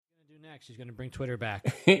Next, he's going to bring Twitter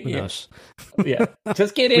back. Who knows? Yeah,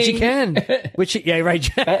 just kidding. Which he can. Yeah, right.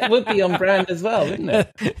 That would be on brand as well, wouldn't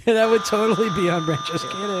it? That would totally be on brand. Just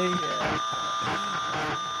kidding.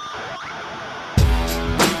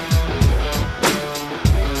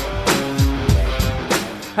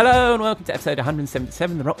 Hello and welcome to episode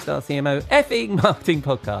 177 of the Rockstar CMO effing Marketing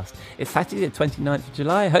Podcast. It's Saturday the 29th of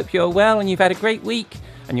July. I hope you're well and you've had a great week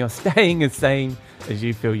and you're staying as sane as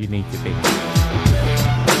you feel you need to be.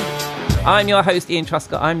 I'm your host, Ian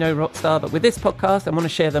Truscott. I'm no rockstar, but with this podcast, I want to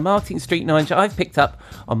share the marketing street knowledge I've picked up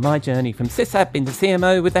on my journey from sysadmin to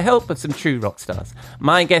CMO with the help of some true rockstars.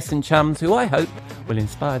 My guests and chums who I hope will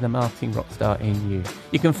inspire the marketing rockstar in you.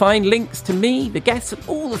 You can find links to me, the guests, and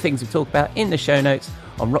all the things we talk about in the show notes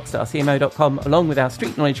on rockstarcmo.com, along with our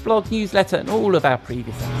street knowledge blog, newsletter, and all of our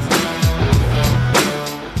previous episodes.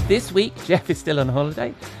 This week, Jeff is still on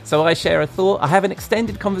holiday, so I share a thought. I have an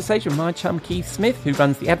extended conversation with my chum Keith Smith, who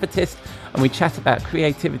runs The Advertist, and we chat about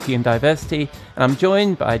creativity and diversity. And I'm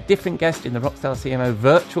joined by a different guest in the Rockstar CMO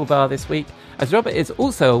virtual bar this week, as Robert is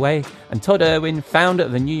also away, and Todd Irwin, founder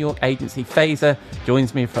of the New York agency Phaser,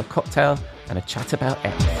 joins me for a cocktail and a chat about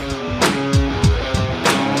X.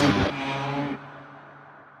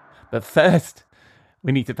 But first,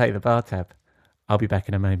 we need to pay the bar tab. I'll be back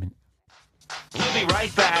in a moment. We'll be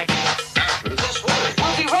right back.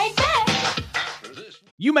 We'll be right back.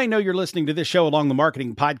 You may know you're listening to this show along the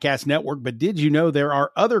Marketing Podcast Network, but did you know there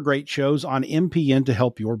are other great shows on MPN to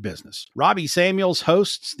help your business? Robbie Samuels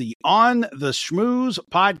hosts the On the Schmooze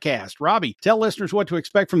podcast. Robbie, tell listeners what to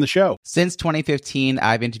expect from the show. Since 2015,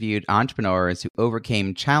 I've interviewed entrepreneurs who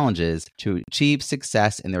overcame challenges to achieve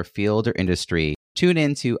success in their field or industry. Tune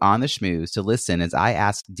in to On the Schmooze to listen as I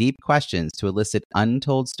ask deep questions to elicit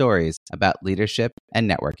untold stories about leadership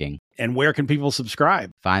and networking. And where can people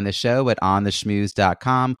subscribe? Find the show at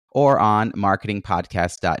ontheschmooze.com or on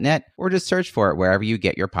marketingpodcast.net, or just search for it wherever you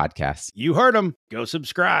get your podcasts. You heard them. Go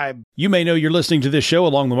subscribe. You may know you're listening to this show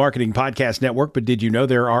along the Marketing Podcast Network, but did you know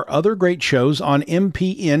there are other great shows on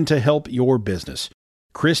MPN to help your business?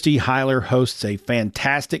 Christy Heiler hosts a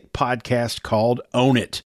fantastic podcast called Own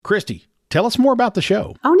It. Christy, tell us more about the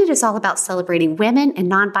show. Own It is all about celebrating women and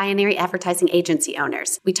non-binary advertising agency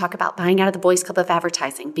owners. We talk about buying out of the Boys Club of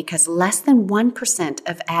Advertising because less than 1%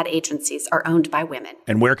 of ad agencies are owned by women.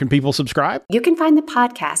 And where can people subscribe? You can find the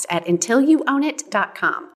podcast at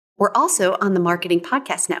untilyouownit.com. We're also on the Marketing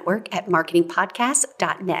Podcast Network at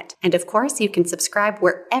marketingpodcast.net. And of course, you can subscribe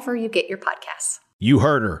wherever you get your podcasts. You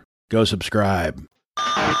heard her. Go subscribe.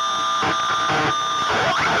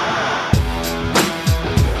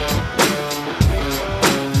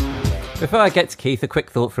 Before I get to Keith, a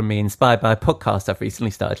quick thought from me inspired by a podcast I've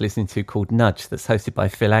recently started listening to called Nudge that's hosted by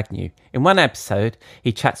Phil Agnew. In one episode,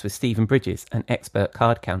 he chats with Stephen Bridges, an expert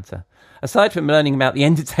card counter. Aside from learning about the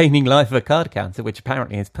entertaining life of a card counter, which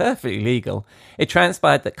apparently is perfectly legal, it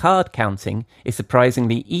transpired that card counting is a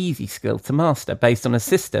surprisingly easy skill to master based on a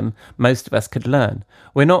system most of us could learn.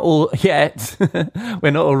 We're not all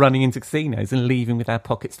running into casinos and leaving with our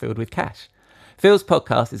pockets filled with cash. Phil's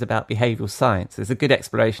podcast is about behavioural science. There's a good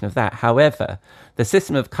exploration of that. However, the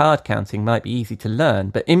system of card counting might be easy to learn,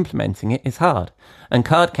 but implementing it is hard. And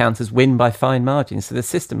card counters win by fine margins, so the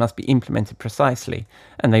system must be implemented precisely,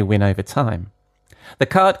 and they win over time. The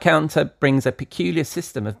card counter brings a peculiar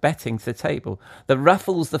system of betting to the table that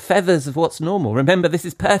ruffles the feathers of what's normal. Remember, this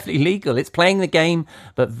is perfectly legal. It's playing the game,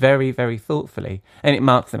 but very, very thoughtfully, and it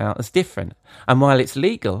marks them out as different. And while it's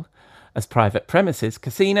legal, as private premises,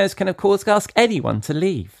 casinos can of course ask anyone to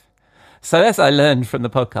leave. So as I learned from the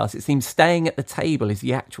podcast, it seems staying at the table is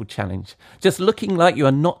the actual challenge. Just looking like you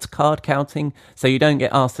are not card counting so you don't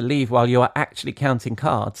get asked to leave while you are actually counting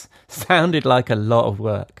cards sounded like a lot of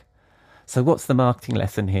work. So what's the marketing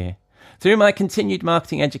lesson here? Through my continued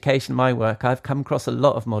marketing education and my work, I've come across a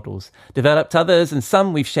lot of models, developed others, and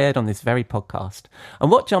some we've shared on this very podcast.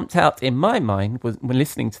 And what jumped out in my mind when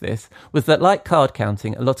listening to this was that, like card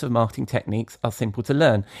counting, a lot of marketing techniques are simple to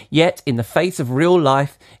learn. Yet, in the face of real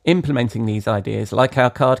life, implementing these ideas, like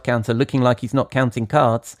our card counter looking like he's not counting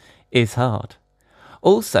cards, is hard.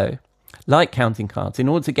 Also, like counting cards, in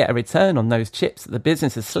order to get a return on those chips that the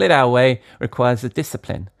business has slid our way requires a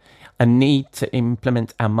discipline. A need to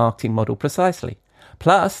implement our marketing model precisely.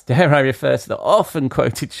 Plus, dare I refer to the often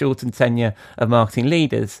quoted shortened tenure of marketing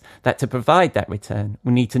leaders, that to provide that return,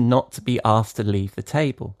 we need to not be asked to leave the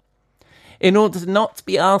table. In order to not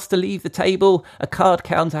be asked to leave the table, a card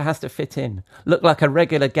counter has to fit in, look like a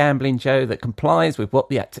regular gambling Joe that complies with what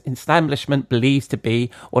the establishment believes to be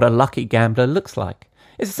what a lucky gambler looks like.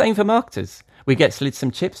 It's the same for marketers. We get slid some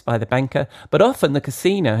chips by the banker, but often the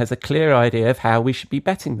casino has a clear idea of how we should be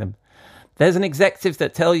betting them. There's an executive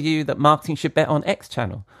that tell you that marketing should bet on X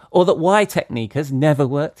channel, or that Y technique has never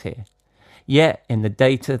worked here. Yet, in the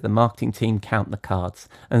data, the marketing team count the cards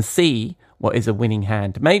and see what is a winning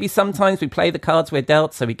hand. Maybe sometimes we play the cards we're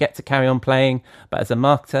dealt, so we get to carry on playing. But as a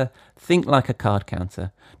marketer, think like a card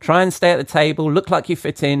counter. Try and stay at the table, look like you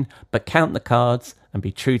fit in, but count the cards and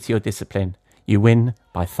be true to your discipline. You win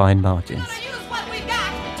by fine margins.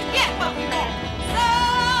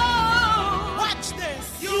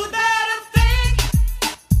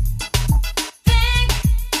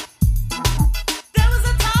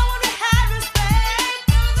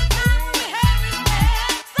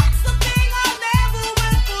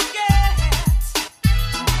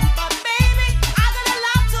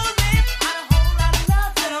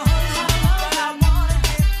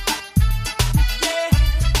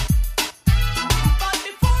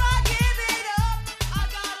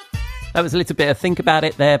 That was a little bit of Think About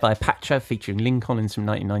It there by Patra featuring Lynn Collins from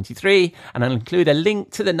 1993, and I'll include a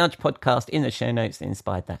link to the Nudge podcast in the show notes that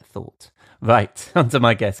inspired that thought. Right, on to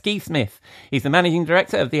my guest, Keith Smith. He's the Managing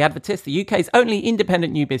Director of The Advertist, the UK's only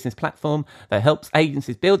independent new business platform that helps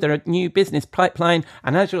agencies build their new business pipeline,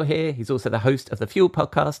 and as you'll hear, he's also the host of the Fuel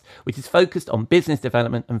podcast, which is focused on business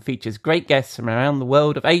development and features great guests from around the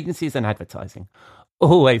world of agencies and advertising.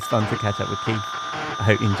 Always fun to catch up with Keith. I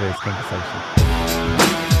hope you enjoy this conversation.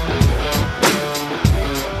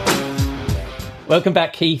 Welcome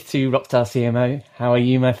back, Keith, to Rockstar CMO. How are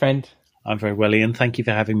you, my friend? I'm very well, Ian. Thank you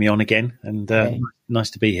for having me on again, and nice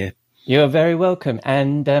to be here. You're very welcome.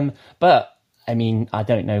 And but I mean, I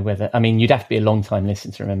don't know whether you'd have to be a long time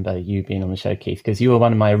listener to remember you being on the show, Keith, because you were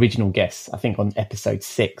one of my original guests. I think on episode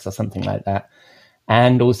 6 or something like that,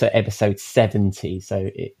 and also episode 70.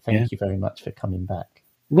 So thank you very much for coming back.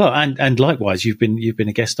 Well, and likewise, you've been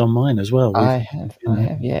a guest on mine as well. I have,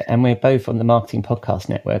 yeah. And we're both on the Marketing Podcast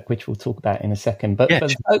Network, which we'll talk about in a second. But for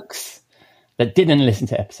folks that didn't listen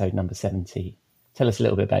to episode number 70, tell us a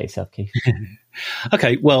little bit about yourself, Keith.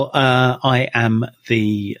 Okay, well, I am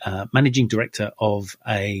the managing director of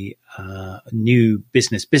a new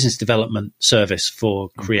business development service for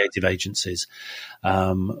creative agencies,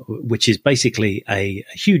 which is basically a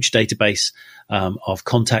huge database of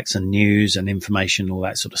contacts and news and information, all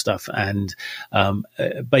that sort of stuff, and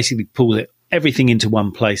basically pull everything into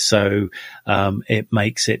one place, so it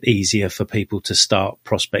makes it easier for people to start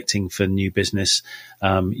prospecting for new business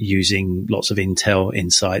using lots of intel,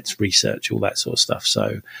 insights, research, all that sort of stuff.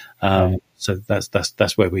 So so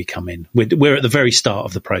that's where we come in. We're at the very start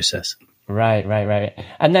of the process. Right.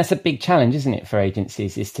 And that's a big challenge, isn't it, for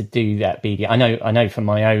agencies, is to do that BD. I know from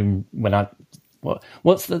my own,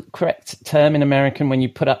 what's the correct term in American when you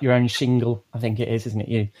put up your own shingle? I think it is, isn't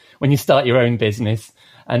it? When you start your own business,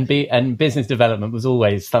 and business development was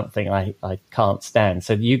always something I can't stand.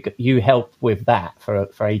 So you help with that for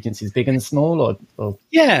agencies big and small, or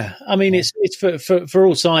yeah. I mean, it's for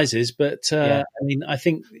all sizes, but I mean, I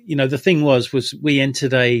think the thing was we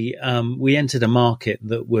entered a market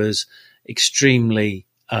that was extremely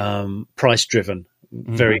price driven,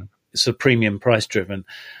 very sort of premium price driven.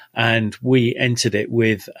 And we entered it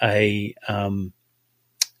with to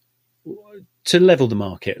level the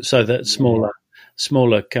market so that smaller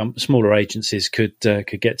agencies could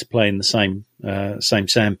get to play in the same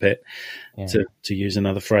sandpit, to use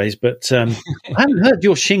another phrase. But I haven't heard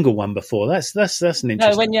your shingle one before. That's an interesting.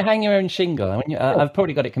 No, when you hang your own shingle. I've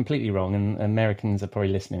probably got it completely wrong, and Americans are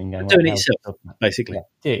probably listening and going, doing it yourself, basically.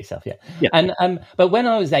 Do it yourself, yeah. And but when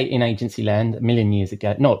I was in agency land a million years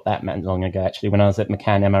ago, not that long ago actually, when I was at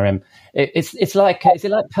McCann MRM, is it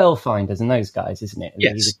like Pearl Finders and those guys, isn't it?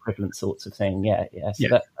 Yes. These equivalent sorts of thing. Yeah.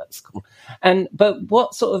 So that's cool. But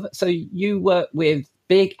what sort of? So you work with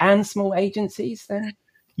big and small agencies then?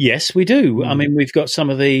 Yes, we do. I mean, we've got some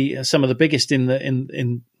of the biggest on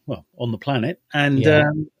the planet,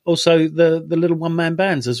 and also the little one man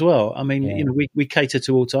bands as well. I mean, we cater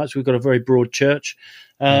to all types. We've got a very broad church,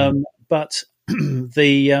 but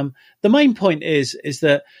the main point is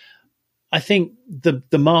that I think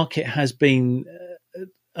the market has been.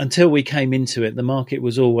 Until we came into it, the market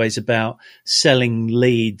was always about selling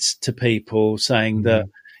leads to people, saying that,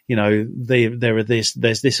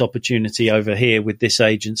 there's this opportunity over here with this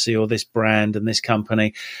agency or this brand and this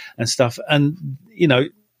company and stuff. And,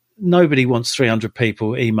 nobody wants 300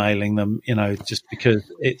 people emailing them, just because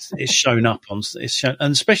it's shown up and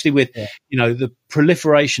especially with, the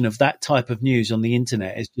proliferation of that type of news on the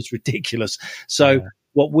internet is just ridiculous. So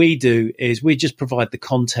what we do is we just provide the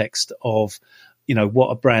context of, what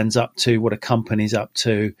a brand's up to, what a company's up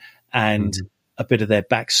to, and a bit of their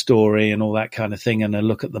backstory and all that kind of thing, and a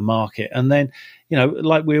look at the market. And then,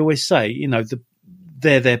 like we always say,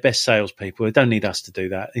 they're their best salespeople. They don't need us to do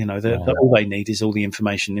that. All they need is all the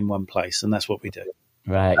information in one place, and that's what we do.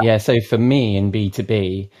 Right. Yeah. So for me in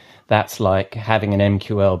B2B, that's like having an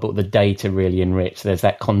MQL, but the data really enriched. There's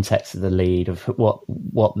that context of the lead, of what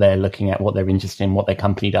they're looking at, what they're interested in, what their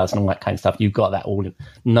company does, and all that kind of stuff. You've got that all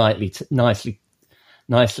nicely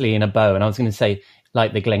in a bow. And I was going to say,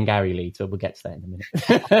 like the Glengarry leads, but we'll get to that in a minute.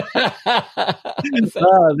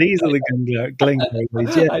 These are the Glengarry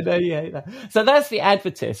leads. Yeah. I know, yeah. So that's the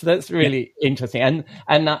Advertist. That's really interesting.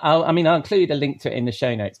 And I'll include a link to it in the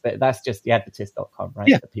show notes, but that's just the advertist.com, right?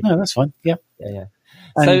 Yeah, no, that's fine. Yeah. Yeah.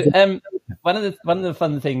 And, so one of the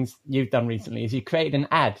fun things you've done recently is you created an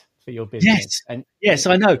ad for your business. Yes,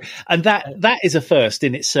 I know. And that is a first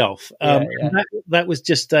in itself. And that was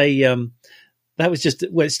just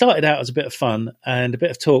it started out as a bit of fun and a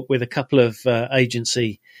bit of talk with a couple of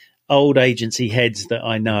old agency heads that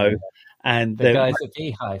I know. And the guys at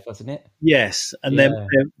Beehive, wasn't it? Yes, and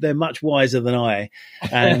they're much wiser than I.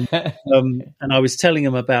 And and I was telling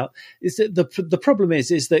them about the problem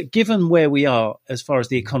is that given where we are as far as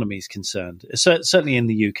the economy is concerned, certainly in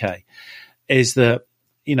the UK, is that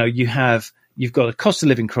you've got a cost of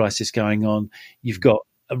living crisis going on, you've got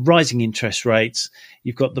rising interest rates,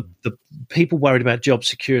 you've got the people worried about job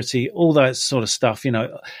security, all that sort of stuff.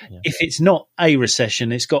 If it's not a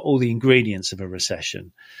recession, it's got all the ingredients of a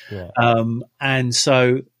recession. And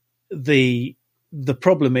so the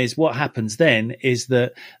problem is, what happens then is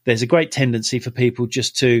that there's a great tendency for people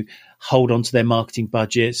just to hold on to their marketing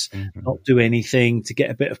budgets, not do anything, to get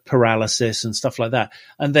a bit of paralysis and stuff like that.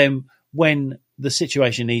 And then when the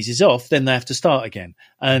situation eases off, then they have to start again.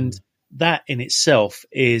 And that in itself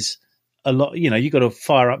is a lot. You've got to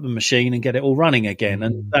fire up the machine and get it all running again.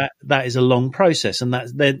 And that is a long process. And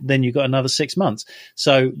then you've got another 6 months.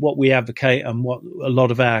 So what we advocate and what a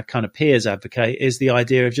lot of our kind of peers advocate is the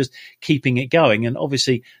idea of just keeping it going, and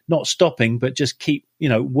obviously not stopping, but just keep,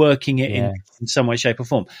 working it in some way, shape or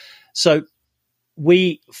form. So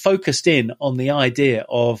we focused in on the idea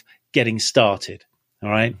of getting started. All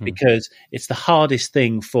right. Because it's the hardest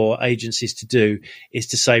thing for agencies to do, is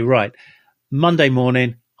to say, right, Monday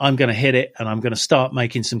morning, I'm going to hit it and I'm going to start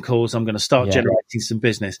making some calls. I'm going to start generating some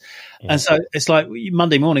business. And so it's like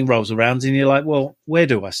Monday morning rolls around and you're like, well, where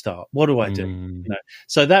do I start? What do I do?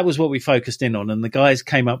 So that was what we focused in on. And the guys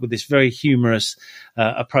came up with this very humorous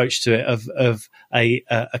approach to it of a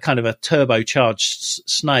kind of a turbocharged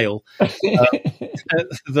snail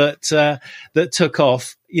that took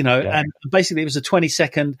off, and basically it was a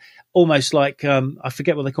 20-second, almost like I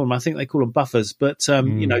forget what they call them. I think they call them buffers, but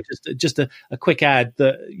just a quick ad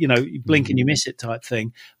that you blink and you miss it type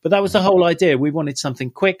thing. But that was the whole idea. We wanted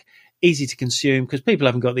something quick, easy to consume, because people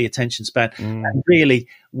haven't got the attention span. And really,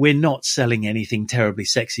 we're not selling anything terribly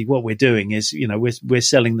sexy. What we're doing is, we're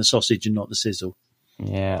selling the sausage and not the sizzle.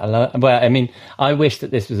 Yeah, I wish that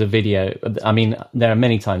this was a video. I mean, there are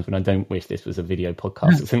many times when I don't wish this was a video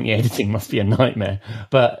podcast. I think the editing must be a nightmare.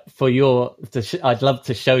 But I'd love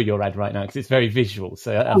to show your ad right now because it's very visual.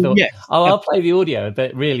 So I thought, I'll play the audio,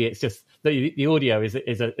 but really, it's just the audio is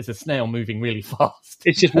a snail moving really fast.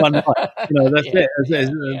 It's just one line. That's it.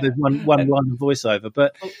 There's one line of voiceover,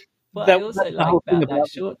 but. Well, I also like that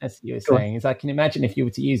shortness you were saying is I can imagine if you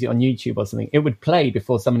were to use it on YouTube or something, it would play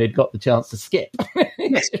before somebody had got the chance to skip.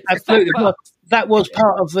 Yes, absolutely. Well, that was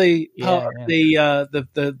part of the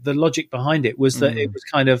logic behind it, was that it was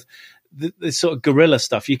kind of the sort of guerrilla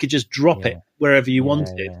stuff. You could just drop it wherever you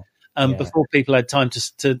wanted. Before people had time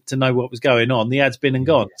to know what was going on, the ad's been and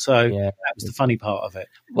gone. So that was the funny part of it.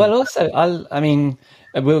 Well, also,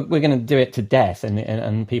 we're going to do it to death,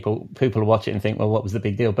 and people will watch it and think, well, what was the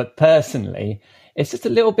big deal? But personally, it's just a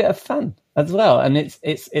little bit of fun as well, and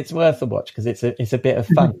it's worth a watch because it's a bit of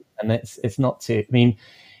fun, and it's not too. I mean,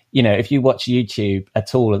 if you watch YouTube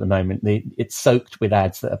at all at the moment, it's soaked with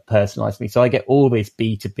ads that are personalised to me. So I get all this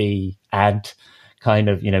B2B ad kind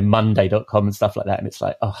of, Monday.com and stuff like that, and it's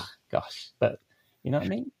like, oh gosh, but you know what I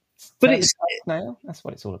mean? That's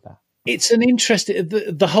what it's all about. It's an interesting,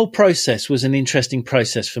 the whole process was an interesting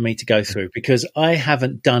process for me to go through because I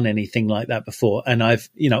haven't done anything like that before. And I've,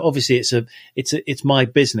 obviously it's my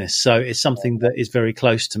business. So it's something that is very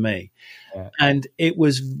close to me. Yeah. And it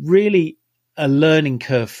was really a learning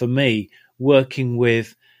curve for me working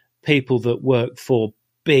with people that work for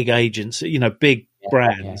big agents, big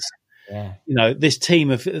brands. Yeah. This team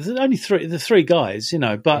of only the three guys,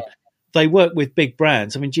 but they work with big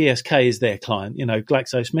brands. I mean, GSK is their client,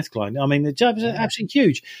 GlaxoSmithKline. I mean, the job is absolutely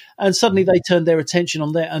huge. And suddenly they turned their attention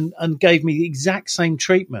on there and gave me the exact same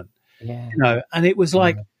treatment, and it was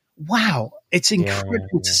like, wow, it's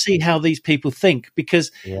incredible to see how these people think,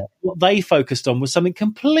 because what they focused on was something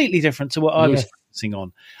completely different to what I was focusing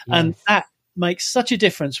on. And that makes such a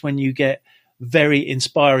difference when you get very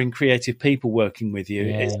inspiring, creative people working with you.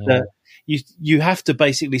 That you have to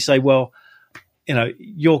basically say, well, you know,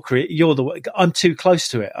 you're I'm too close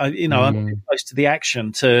to it. I'm too close to the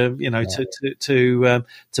action to, to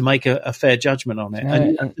make a fair judgment on it.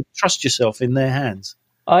 And you have to trust yourself in their hands.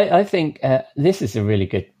 I think this is a really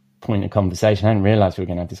good point of conversation. I hadn't realized we were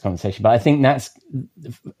going to have this conversation, but I think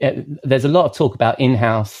there's a lot of talk about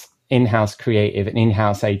in-house creative and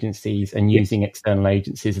in-house agencies and using external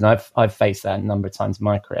agencies. And I've faced that a number of times in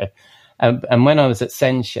my career. And when I was at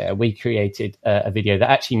SendShare, we created a video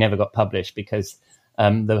that actually never got published because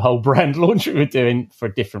the whole brand launch we were doing for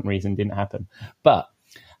a different reason didn't happen. But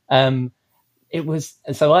it was,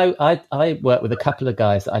 so I worked with a couple of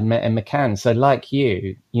guys that I'd met in McCann. So like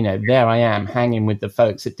you know, there I am hanging with the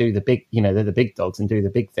folks that do the big, they're the big dogs and do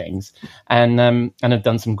the big things, and have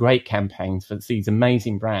done some great campaigns for these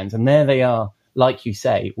amazing brands. And there they are, like you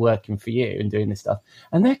say, working for you and doing this stuff.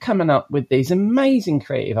 And they're coming up with these amazing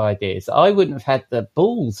creative ideas that I wouldn't have had the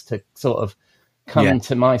balls to sort of come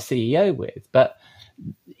to my CEO with, but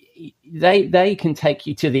they can take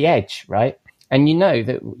you to the edge, right? And you know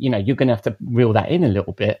that, you're going to have to reel that in a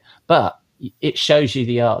little bit, but it shows you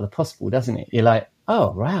the art of the possible, doesn't it? You're like,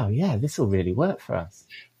 oh, wow, yeah, this will really work for us.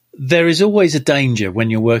 There is always a danger when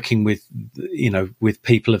you're working with, with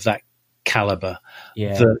people of that caliber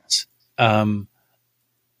that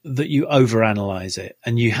you overanalyze it,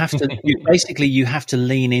 and you have to you have to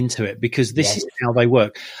lean into it, because this is how they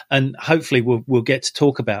work. And hopefully we'll get to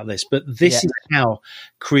talk about this, but this is how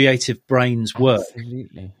creative brains work.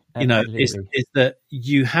 Absolutely. Is that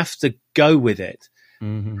you have to go with it,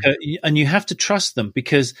 and you have to trust them,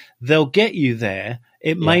 because they'll get you there.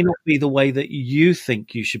 It may not be the way that you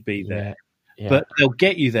think you should be there, but they'll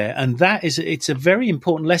get you there. And it's a very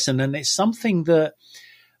important lesson. And it's something that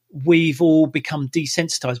we've all become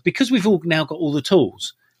desensitized, because we've all now got all the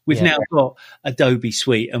tools. We've now got Adobe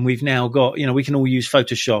Suite, and we've now got, we can all use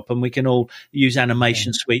Photoshop, and we can all use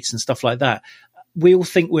animation suites and stuff like that. We all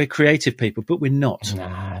think we're creative people, but we're not.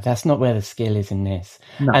 Nah, that's not where the skill is in this.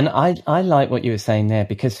 No. And I like what you were saying there,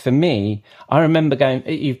 because for me, I remember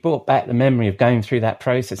you've brought back the memory of going through that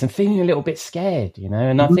process and feeling a little bit scared,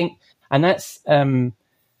 and I think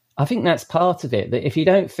that's part of it, that if you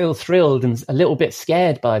don't feel thrilled and a little bit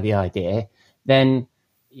scared by the idea, then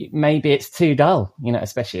maybe it's too dull,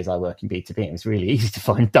 especially as I work in B2B. It was really easy to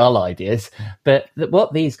find dull ideas. But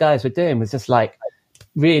what these guys were doing was just like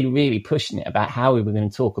really, really pushing it about how we were going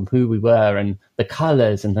to talk and who we were and the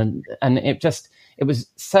colors. And it was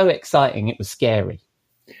so exciting. It was scary.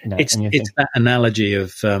 It's that analogy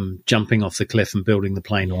of jumping off the cliff and building the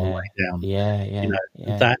plane all the way down.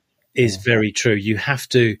 That is very true. You have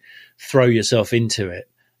to throw yourself into it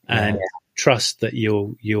and trust that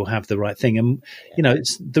you'll have the right thing. And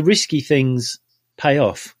it's the risky things pay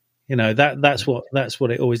off. That's what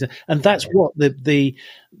it always does. And that's what the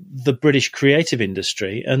British creative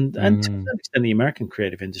industry and to some extent the American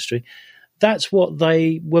creative industry, that's what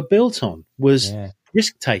they were built on, was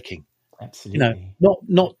risk taking. Absolutely.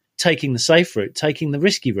 Not taking the safe route, taking the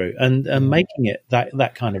risky route, and making it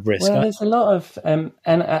that kind of risk. Well, there's a lot of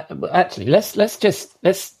actually, let's get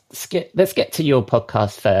to your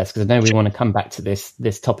podcast first, because I know we want to come back to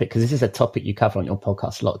this topic, because this is a topic you cover on your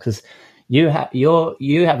podcast a lot, because you have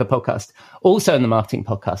a podcast also in the Marketing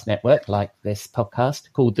Podcast Network, like this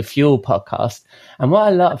podcast, called the Fuel Podcast. And what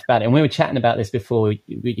I love about it, and we were chatting about this before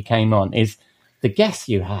you came on, is the guests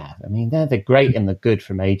you have. I mean, they're the great and the good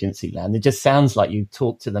from agency land. It just sounds like you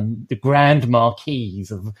talk to them, the grand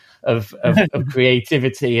marquees of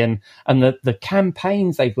creativity, and the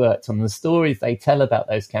campaigns they've worked on, the stories they tell about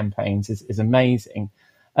those campaigns is amazing.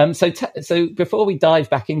 So before we dive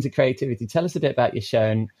back into creativity, tell us a bit about your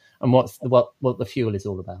show and what the Fuel is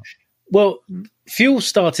all about. Well, Fuel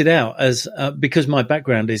started out as because my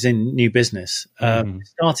background is in new business.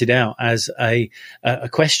 Started out as a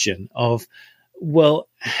question of, well,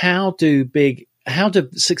 how do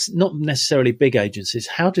not necessarily big agencies,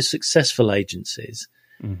 how do successful agencies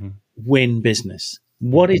win business?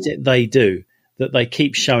 What is it they do that they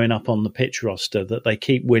keep showing up on the pitch roster, that they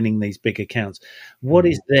keep winning these big accounts? What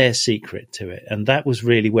is their secret to it? And that was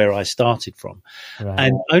really where I started from. Right.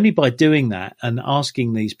 And only by doing that and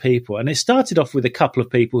asking these people, and it started off with a couple of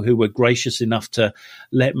people who were gracious enough to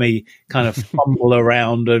let me kind of fumble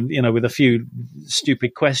around and, with a few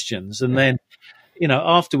stupid questions. And then,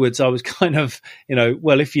 afterwards I was kind of,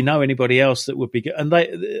 well, if you know anybody else that would be good. And I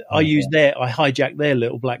hijacked their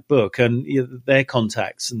little black book and their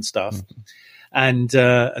contacts and stuff. and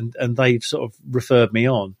they've sort of referred me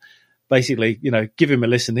on. Basically, give him a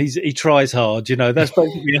listen. He tries hard. That's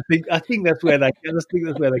basically. I think that's where they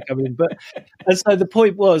come in. But and so the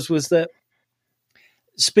point was that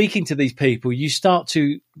speaking to these people, you start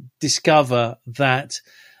to discover that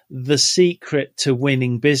the secret to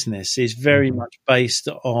winning business is very much based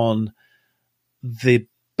on the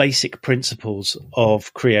basic principles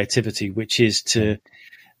of creativity, which is to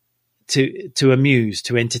amuse,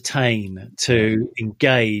 to entertain, to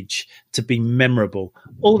engage, to be memorable.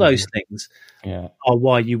 All those things are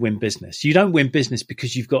why you win business. You don't win business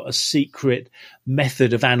because you've got a secret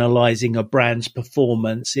method of analyzing a brand's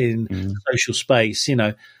performance in social space.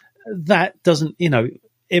 That doesn't,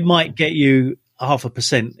 it might get you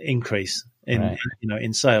 0.5% increase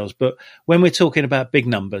in sales. But when we're talking about big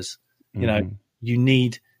numbers, you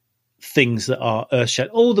need things that are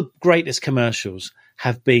earth-shattering. All the greatest commercials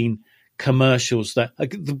have been commercials that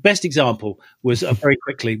the best example was very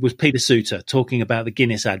quickly was Peter Suter talking about the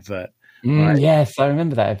Guinness advert. Right? Yes, I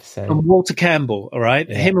remember that episode. And Walter Campbell, all right,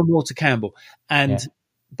 him and Walter Campbell, and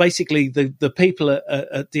basically the people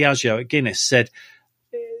at Diageo at Guinness said,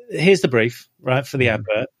 "Here's the brief, right, for the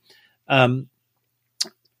advert, and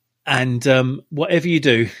whatever you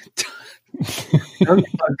do, don't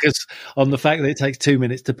focus on the fact that it takes 2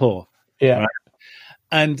 minutes to pour." Yeah. Right?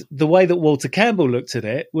 And the way that Walter Campbell looked at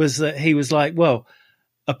it was that he was like, well,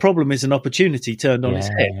 a problem is an opportunity turned on its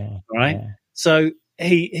head, right? Yeah. So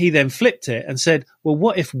he then flipped it and said, well,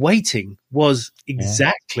 what if waiting was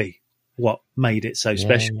exactly what made it so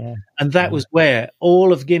special? Yeah. And that was where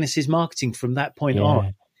all of Guinness's marketing from that point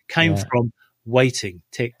on came from waiting,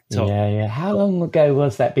 tick, tock. Yeah. How long ago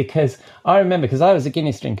was that? Because I remember, because I was a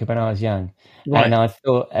Guinness drinker when I was young. Right. And I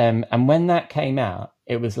thought, and when that came out,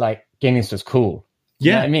 it was like Guinness was cool.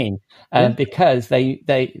 You know what I mean? Because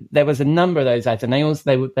there was a number of those ads, and there's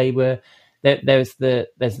the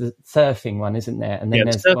surfing one, isn't there? And then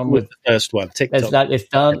there's one with the first one. TikTok. There's like this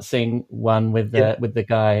dancing one with the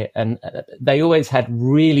guy, and they always had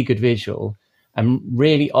really good visual and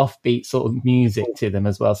really offbeat sort of music to them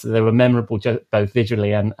as well. So they were memorable both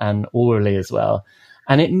visually and orally as well.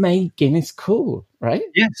 And it made Guinness cool, right?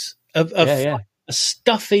 Yes, a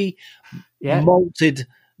stuffy, malted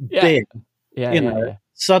beer.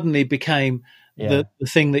 Suddenly became the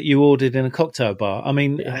thing that you ordered in a cocktail bar. I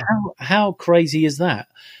mean, how crazy is that?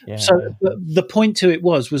 So the point to it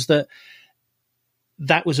was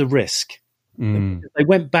that was a risk. They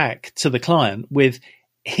went back to the client with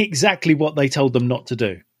exactly what they told them not to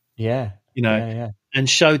do. And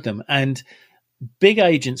showed them. And big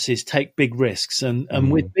agencies take big risks,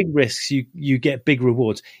 and with big risks, you get big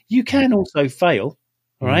rewards. You can also fail,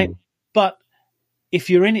 right? But if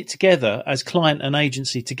you're in it together as client and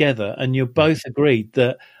agency together, and you're both agreed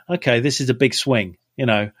that, okay, this is a big swing,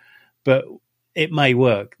 but it may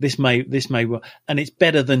work. This may work. And it's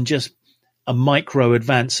better than just a micro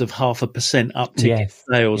advance of 0.5% uptick in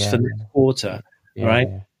sales for the quarter, right?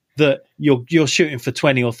 That you're shooting for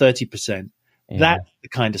 20 or 30%. That's the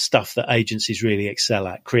kind of stuff that agencies really excel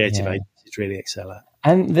at, creative agencies really excel at.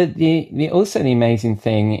 And the also the amazing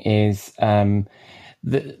thing is,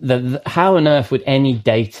 the how on earth would any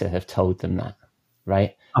data have told them that,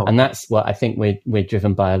 right? And that's what I think we're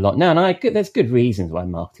driven by a lot now. And there's good reasons why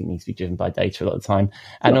marketing needs to be driven by data a lot of the time.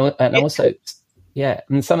 And also,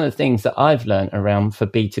 and some of the things that I've learned around for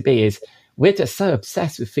B2B is we're just so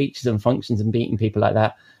obsessed with features and functions and beating people like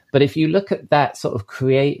that. But if you look at that sort of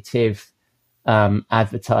creative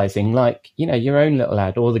advertising, like, your own little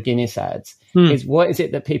ad or the Guinness ads, is what is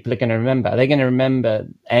it that people are going to remember? Are they going to remember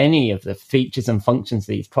any of the features and functions of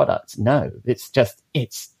these products? No,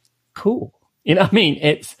 it's cool. You know what I mean?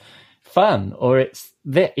 It's fun, or it's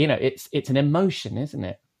an emotion, isn't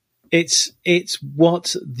it? It's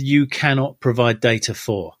what you cannot provide data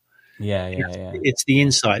for. It's the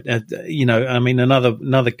insight. I mean,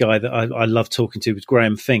 another guy that I love talking to was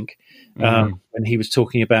Graham Fink, when he was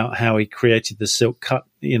talking about how he created the Silk Cut,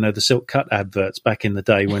 the Silk Cut adverts back in the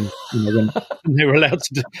day when when they were allowed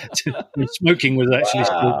to when smoking was actually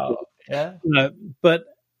still. But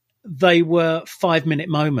they were 5-minute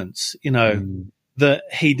moments, that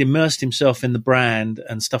he'd immersed himself in the brand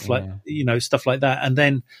and stuff like that, and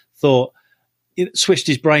then thought, it switched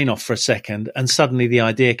his brain off for a second, and suddenly the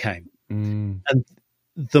idea came. And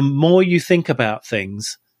the more you think about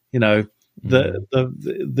things, the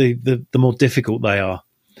more difficult they are.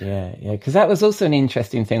 Because that was also an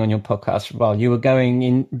interesting thing on your podcast. While you were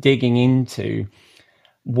digging into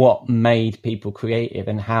what made people creative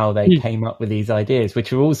and how they came up with these ideas,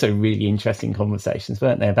 which were also really interesting conversations,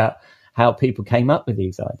 weren't they, about how people came up with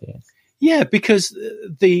these ideas? Yeah, because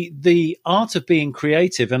the art of being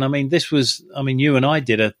creative, and I mean, you and I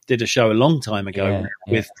did a show a long time ago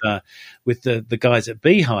with the guys at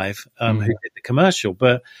Beehive who did the commercial,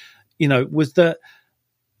 but was the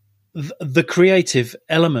creative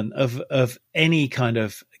element of any kind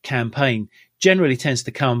of campaign generally tends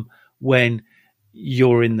to come when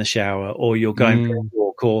you're in the shower or you're going for a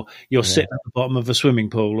walk or you're sitting at the bottom of a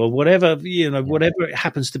swimming pool or whatever, whatever it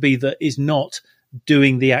happens to be that is not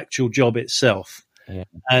doing the actual job itself. Yeah.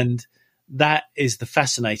 And that is the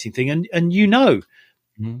fascinating thing. And I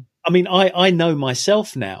mean, I know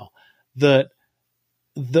myself now that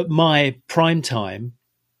my prime time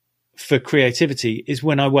for creativity is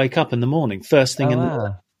when I wake up in the morning, first thing in the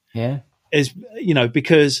morning. Yeah. Is,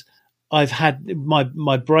 because I've had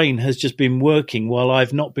my brain has just been working while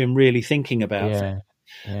I've not been really thinking about things.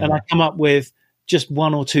 Yeah. And I come up with just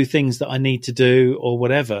one or two things that I need to do or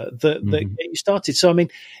whatever that get you started. So, I mean,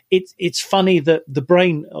 it's funny that the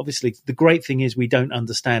brain, obviously, the great thing is we don't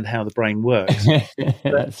understand how the brain works.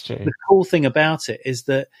 That's true. The cool thing about it is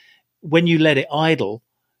that when you let it idle,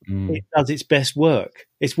 it does its best work.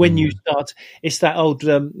 It's when you start. It's that old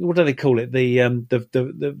what do they call it?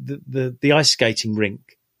 The ice skating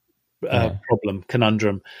rink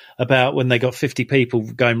conundrum about when they got 50 people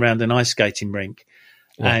going around an ice skating rink,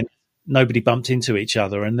 and nobody bumped into each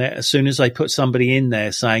other. And as soon as they put somebody in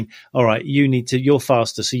there saying, "All right, you're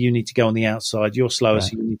faster, so you need to go on the outside. You're slower,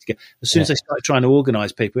 so you need to go." As soon as they started trying to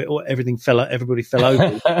organise people, everybody fell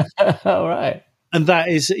over. All right. And that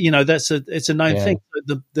is, it's a known thing.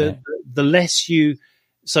 The less you,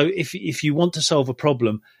 so if you want to solve a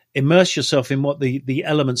problem, immerse yourself in what the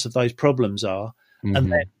elements of those problems are,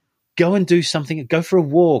 and then go and do something. Go for a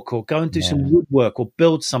walk, or go and do some woodwork, or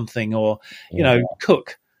build something, or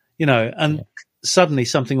cook. And suddenly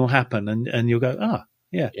something will happen, and you'll go,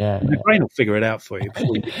 the brain will figure it out for you.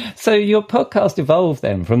 So your podcast evolved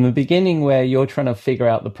then from the beginning, where you're trying to figure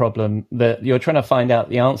out the problem, that you're trying to find out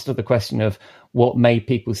the answer to the question of what made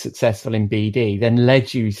people successful in BD, then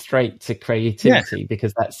led you straight to creativity,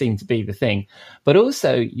 because that seemed to be the thing. But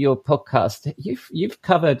also your podcast, you've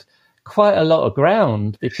covered quite a lot of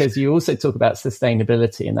ground, because you also talk about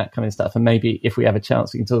sustainability and that kind of stuff. And maybe if we have a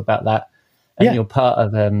chance, we can talk about that. And you're part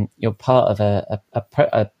of a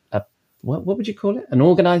what would you call it? An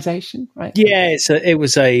organization, right? Yeah, it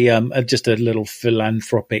was just a little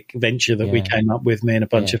philanthropic venture that we came up with, me and a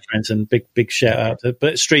bunch of friends, and big shout out to,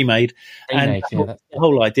 but StreamAid. And the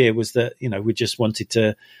whole idea was that, we just wanted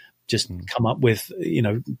to just come up with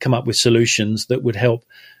solutions that would help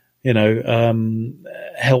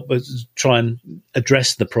us try and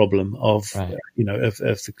address the problem of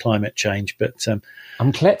the climate change. But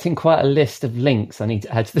I'm collecting quite a list of links I need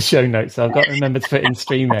to add to the show notes, so I've got to remember to put in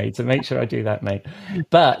StreamAid, so make sure I do that, mate.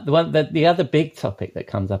 But the other big topic that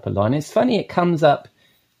comes up a lot, and it's funny, it comes up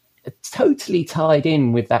totally tied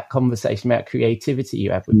in with that conversation about creativity you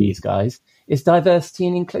have with these guys, is diversity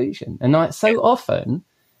and inclusion. And so often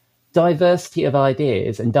diversity of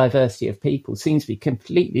ideas and diversity of people seems to be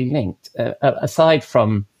completely linked. Aside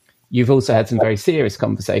from, you've also had some very serious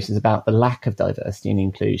conversations about the lack of diversity and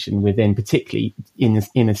inclusion within, particularly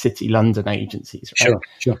inner city London agencies. Right?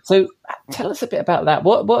 Sure. So tell us a bit about that.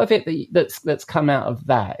 What of it that's come out of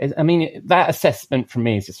that? I mean, that assessment from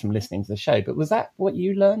me is just from listening to the show, but was that what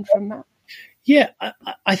you learned from that? Yeah,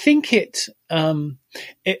 I think it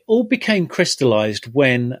all became crystallized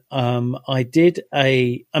when I did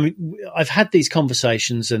I've had these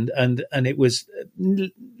conversations and it was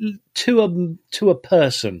to a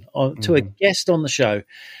person, to a guest on the show.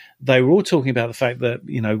 They were all talking about the fact that,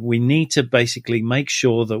 we need to basically make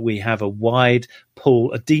sure that we have a wide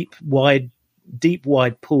pool, a deep, wide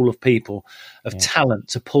pool of people, of talent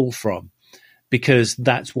to pull from, because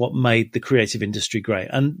that's what made the creative industry great.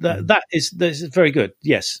 And that is very good.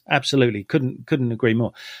 Yes, absolutely. Couldn't agree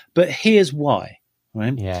more. But here's why,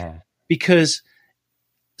 right? Yeah. Because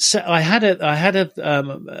I had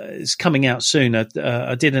it's coming out soon.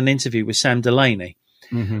 I did an interview with Sam Delaney,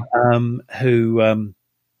 who,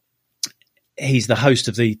 he's the host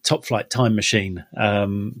of the Top Flight Time Machine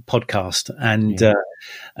podcast,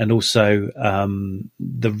 and also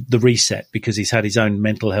the Reset, because he's had his own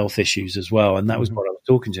mental health issues as well, and that was what I was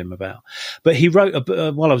talking to him about. But he wrote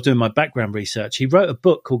while I was doing my background research, he wrote a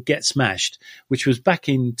book called Get Smashed, which was back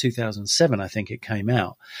in 2007, I think it came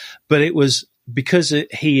out. But it was because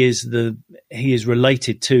he is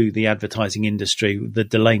related to the advertising industry. The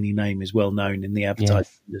Delaney name is well known in the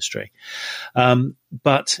advertising industry.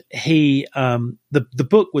 But the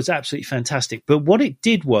book was absolutely fantastic. But what it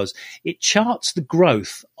did was it charts the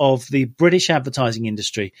growth of the British advertising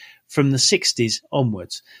industry from the 60s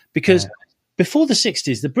onwards, because before the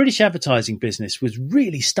 60s, the British advertising business was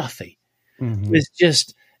really stuffy. Mhm. It was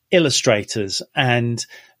just illustrators and,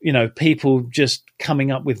 people just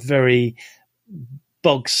coming up with very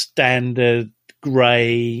bog standard,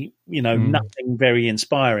 grey, nothing very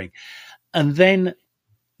inspiring. And then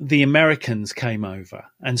the Americans came over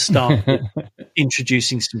and started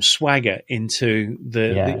introducing some swagger into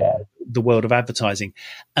the world of advertising.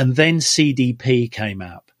 And then CDP came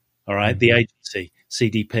out, all right, the agency,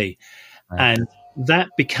 CDP. And that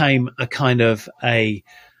became a kind of a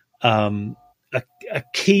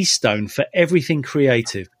keystone for everything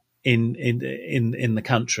creative in the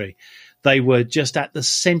country. They were just at the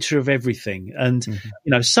center of everything. And,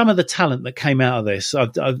 some of the talent that came out of this, I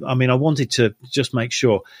wanted to just make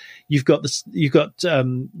sure you've got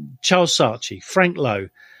Charles Saatchi, Frank Lowe,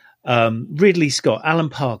 Ridley Scott, Alan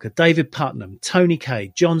Parker, David Putnam, Tony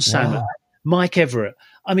Kaye, John Salmon, Mike Everett.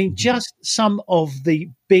 I mean, just some of the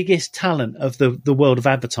biggest talent of the world of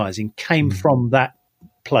advertising came from that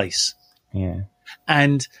place. Yeah.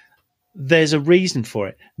 And there's a reason for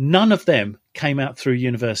it. None of them came out through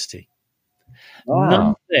university. Wow. None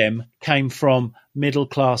of them came from middle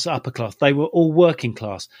class, upper class. They were all working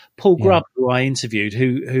class. Paul Grubb, who I interviewed,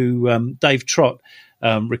 who Dave Trott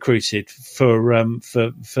recruited for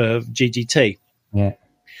GGT. Yeah.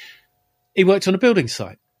 He worked on a building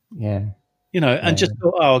site. Yeah. And just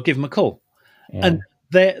thought, I'll give him a call. Yeah. And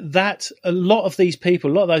a lot of these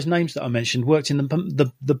people, a lot of those names that I mentioned, worked in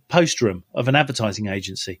the post room of an advertising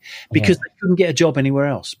agency because they couldn't get a job anywhere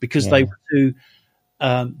else because they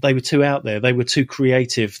were too out there. They were too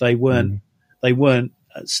creative. They weren't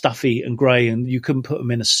stuffy and grey, and you couldn't put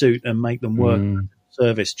them in a suit and make them work a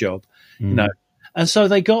service job, And so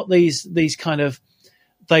they got these kind of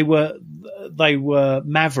they were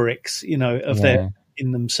mavericks,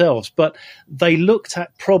 in themselves, but they looked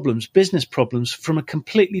at business problems from a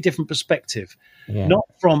completely different perspective, not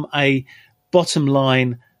from a bottom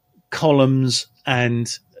line columns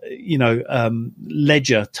and,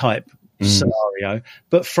 ledger type scenario,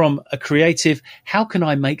 but from a creative, how can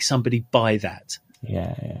I make somebody buy that?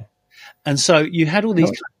 Yeah. Yeah. And so you had all these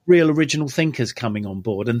kind of real original thinkers coming on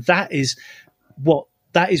board. And that is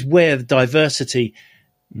where the diversity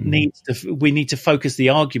we need to focus the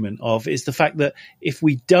argument of is the fact that if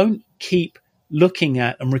we don't keep looking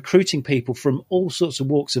at and recruiting people from all sorts of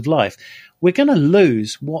walks of life, we're going to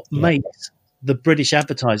lose what makes the British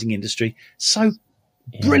advertising industry so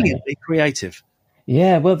brilliantly creative.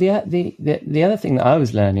 Yeah, well, the other thing that I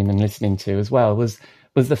was learning and listening to as well was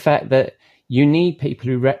the fact that you need people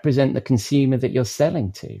who represent the consumer that you're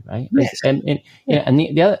selling to, right? Yes. And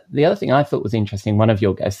the other thing I thought was interesting, one of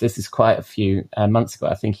your guests, this is quite a few months ago,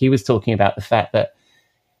 I think, he was talking about the fact that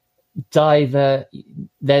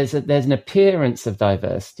there's an appearance of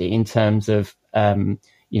diversity in terms of men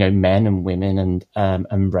and women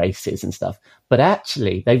and races and stuff, but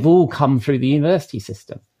actually they've all come through the university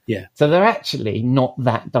system. Yeah. So they're actually not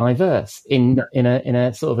that diverse in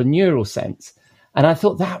a sort of a neural sense. And I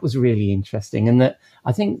thought that was really interesting. And that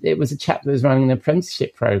I think it was a chap that was running an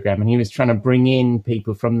apprenticeship program, and he was trying to bring in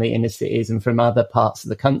people from the inner cities and from other parts of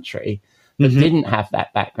the country that didn't have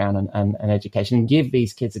that background and education, and give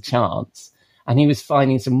these kids a chance. And he was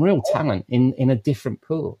finding some real talent in a different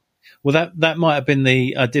pool. Well, that might have been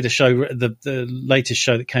I did a show, the latest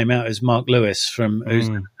show that came out is Mark Lewis who's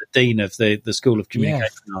the Dean of the School of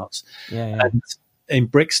Communication Arts. And in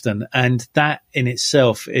Brixton, and that in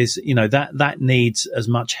itself is, that needs as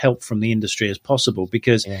much help from the industry as possible,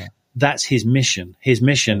 because that's his mission. His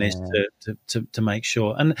mission is to make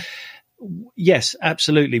sure. And yes,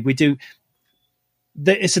 absolutely, we do.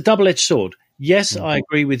 It's a double-edged sword. Yes, I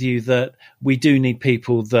agree with you that we do need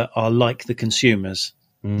people that are like the consumers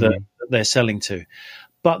that they're selling to,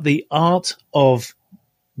 but the art of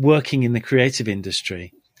working in the creative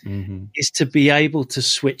industry is to be able to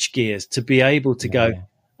switch gears, to be able to go,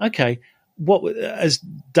 okay, as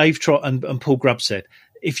Dave Trott and Paul Grubb said,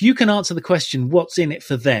 if you can answer the question, what's in it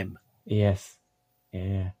for them? Yes.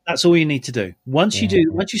 Yeah. That's all you need to do. Once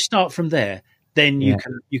you start from there, then you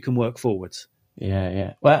can work forwards. Yeah.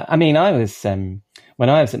 Yeah. Well, I mean, I was, when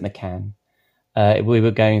I was at McCann, we were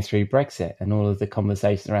going through Brexit and all of the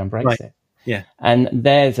conversations around Brexit. Right. Yeah. And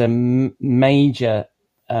there's a major,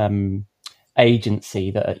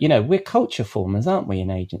 agency that, we're culture formers, aren't we,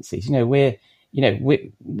 in agencies?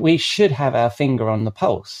 We should have our finger on the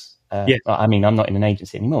pulse. I mean, I'm not in an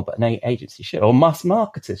agency anymore, but an agency should, or mass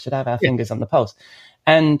marketers should have our fingers on the pulse.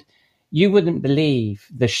 And you wouldn't believe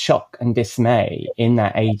the shock and dismay in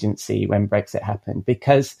that agency when Brexit happened,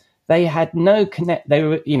 because they had no connect. They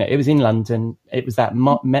were, it was in London. It was that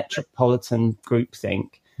metropolitan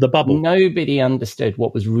groupthink. The bubble. Nobody understood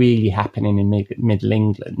what was really happening in Middle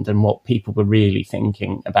England and what people were really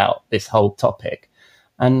thinking about this whole topic.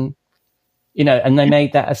 And, and they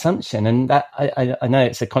made that assumption. And that I know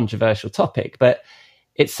it's a controversial topic, but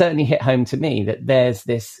it certainly hit home to me that there's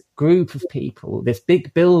this group of people, this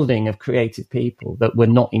big building of creative people that were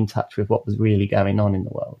not in touch with what was really going on in the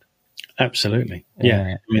world. Absolutely.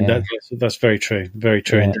 Yeah. I mean, that's very true. Very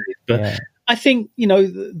true indeed. But I think,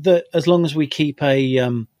 that as long as we keep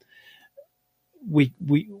we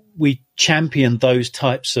champion those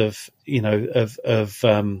types of,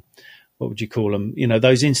 what would you call them?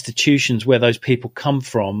 Those institutions where those people come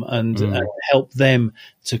from and help them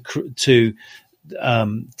to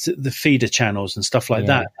the feeder channels and stuff like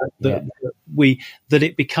that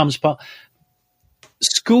it becomes part.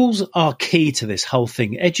 Schools are key to this whole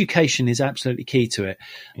thing. Education is absolutely key to it.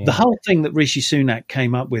 The whole thing that Rishi Sunak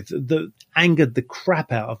came up with that angered the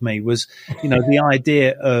crap out of me was, the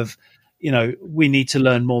idea of, we need to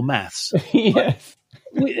learn more maths. Yes.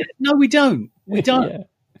 No, we don't. We don't. Yeah.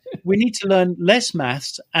 We need to learn less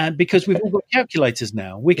maths, and because we've all got calculators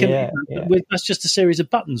now, we can. That's just a series of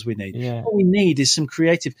buttons we need. Yeah. What we need is some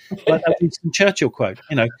creative, like that Winston Churchill quote.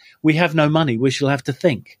 We have no money; we shall have to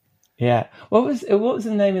think. Yeah. What was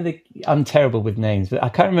the name of the? I'm terrible with names, but I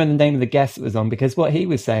can't remember the name of the guest that was on, because what he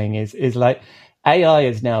was saying is like AI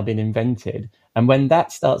has now been invented. And when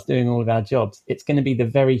that starts doing all of our jobs, it's going to be the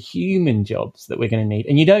very human jobs that we're going to need.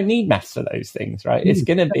 And you don't need maths for those things, right? It's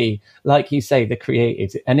going to be, like you say, the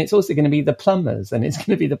creatives. And it's also going to be the plumbers. And it's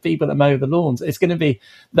going to be the people that mow the lawns. It's going to be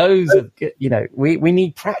those, we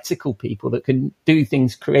need practical people that can do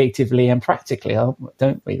things creatively and practically,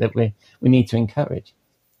 don't we? That we need to encourage.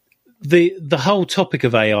 The whole topic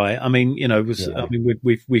of AI, I mean,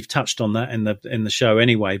 we've touched on that in the show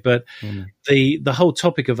anyway, but the whole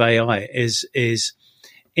topic of AI is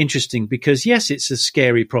interesting because yes, it's a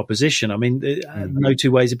scary proposition. I mean, no two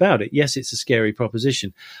ways about it. Yes, it's a scary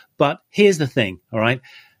proposition, but here's the thing. All right.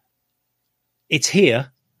 It's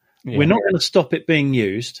here. Yeah. We're not going to stop it being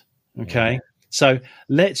used. Okay. Yeah. So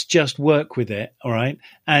let's just work with it. All right.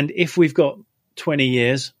 And if we've got 20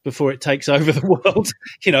 years before it takes over the world,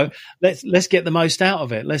 let's get the most out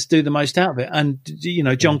of it. Let's do the most out of it. And,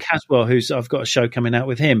 John Caswell, I've got a show coming out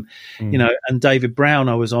with him, and David Brown,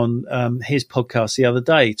 I was on his podcast the other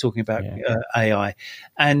day talking about AI.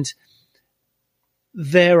 And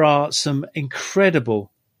there are some incredible,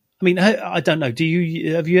 I mean, I don't know.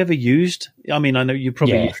 Have you ever used? I mean, I know you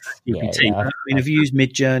probably use GPT. I mean, have you used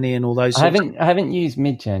Midjourney and all those? I haven't used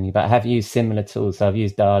Midjourney, but I have used similar tools. So I've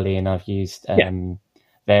used DALL-E and I've used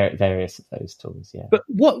various of those tools. Yeah. But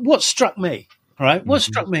what struck me, all right? What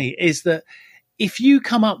struck me is that if you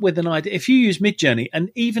come up with an idea, if you use Midjourney,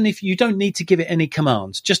 and even if you don't need to give it any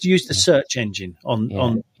commands, just use the search engine on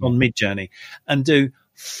Midjourney and do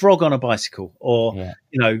frog on a bicycle or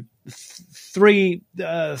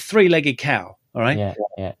three-legged cow. All right.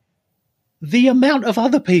 Yeah. The amount of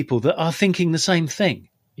other people that are thinking the same thing.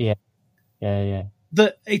 Yeah.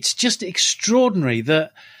 That it's just extraordinary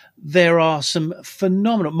that there are some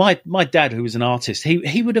phenomenal. My dad, who was an artist,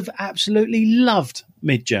 he would have absolutely loved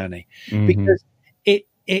Midjourney because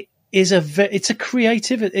it's a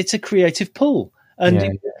creative pull. And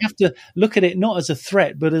you have to look at it not as a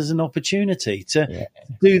threat, but as an opportunity to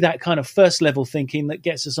do that kind of first level thinking that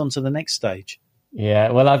gets us onto the next stage.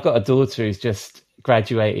 Yeah. Well, I've got a daughter who's just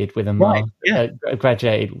graduated with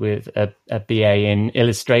graduated with a BA in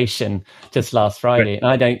illustration just last Friday. And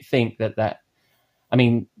I don't think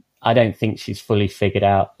I don't think she's fully figured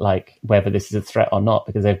out like whether this is a threat or not,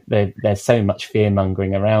 because there's so much fear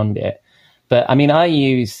mongering around it. But I mean, I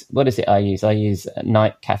use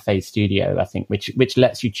Night Cafe Studio, I think, which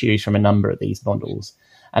lets you choose from a number of these models.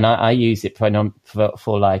 And I use it for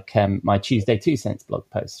like my Tuesday 2 Cents blog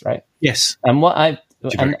posts, right? Yes. And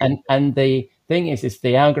and the thing is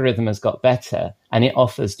the algorithm has got better, and it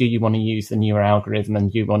offers, do you want to use the newer algorithm,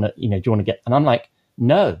 and do you want to get? And I'm like,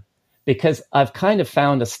 no, because I've kind of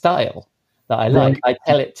found a style that I like. Right. I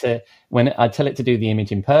tell it to do the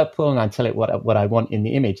image in purple, and I tell it what I want in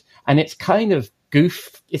the image, and it's kind of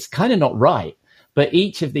it's kind of not right. But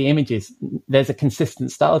each of the images, there's a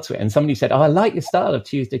consistent style to it. And somebody said, "Oh, I like your style of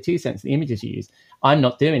Tuesday 2 Cents, the images you use." I'm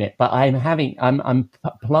not doing it, but I'm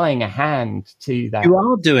applying a hand to that. You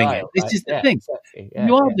are doing style, it. This is the thing. Exactly.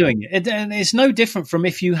 You are doing it. And it's no different from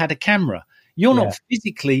if you had a camera. You're not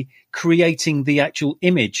physically creating the actual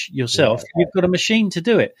image yourself. You've got a machine to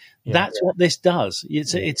do it. That's what this does.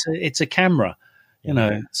 It's a camera.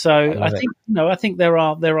 So I think there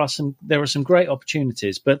are some great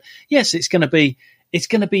opportunities, but yes, it's going to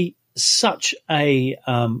be such a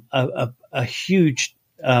huge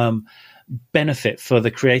benefit for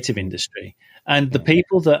the creative industry. And the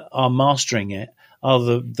people that are mastering it are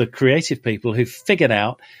the creative people who've figured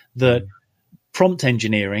out that prompt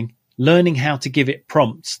engineering, learning how to give it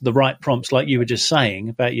prompts, the right prompts, like you were just saying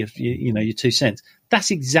about your 2 cents.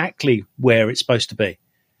 That's exactly where it's supposed to be.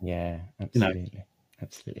 Yeah, absolutely.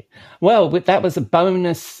 Absolutely. Well, that was a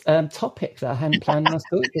bonus topic that I hadn't planned on us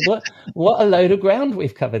talking. What a load of ground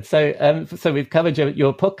we've covered. So we've covered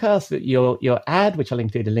your podcast, your ad, which I'll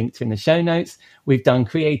include a link to in the show notes. We've done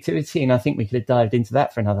creativity, and I think we could have dived into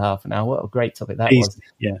that for another half an hour. What a great topic that was.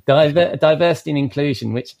 Yeah. Diversity and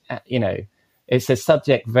inclusion, which, it's a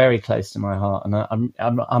subject very close to my heart. And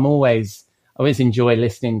I'm always enjoy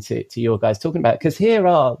listening to your guys talking about it, because here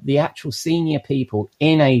are the actual senior people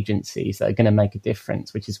in agencies that are going to make a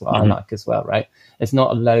difference, which is what I like as well, right? It's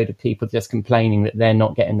not a load of people just complaining that they're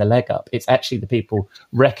not getting the leg up. It's actually the people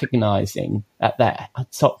recognizing at that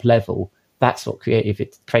top level. That's what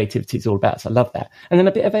creativity is all about. So I love that. And then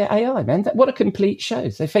a bit of AI, man. What a complete show.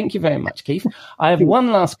 So thank you very much, Keith. I have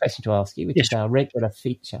one last question to ask you, which is our regular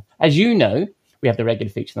feature. As you know, we have the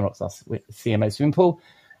regular feature in the Rockstar with CMO Swimming Pool,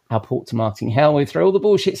 our port to marketing hell. We throw all the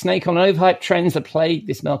bullshit snake on overhyped trends that plague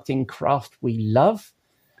this marketing craft we love.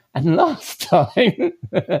 And last time,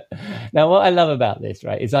 now what I love about this,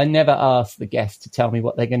 right, is I never ask the guests to tell me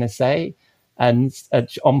what they're going to say, and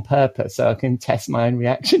on purpose, so I can test my own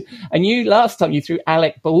reaction. And last time you threw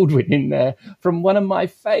Alec Baldwin in there from one of my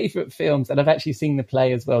favourite films, and I've actually seen the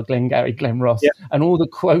play as well, Glengarry Glen Ross, and all the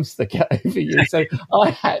quotes that get over you. So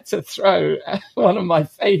I had to throw one of my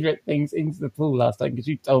favourite things into the pool last time because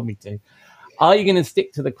you told me to. Are you going to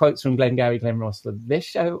stick to the quotes from Glengarry Glen Ross for this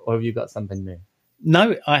show, or have you got something new?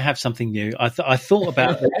 No, I have something new. I thought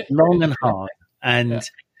about it long and hard, and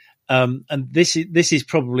this is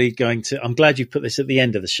probably going to. I'm glad you put this at the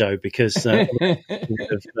end of the show, because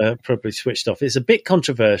I've probably switched off. It's a bit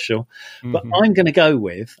controversial, but I'm going to go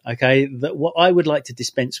with that. What I would like to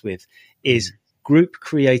dispense with is group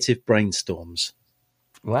creative brainstorms.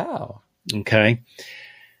 Wow. Okay.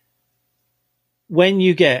 When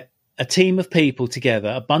you get a team of people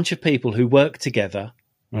together, a bunch of people who work together,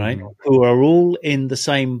 right, who are all in the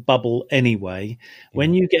same bubble anyway,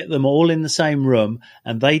 when you get them all in the same room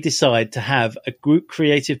and they decide to have a group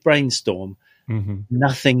creative brainstorm,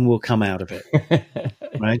 nothing will come out of it,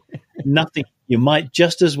 right? Nothing. You might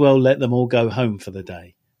just as well let them all go home for the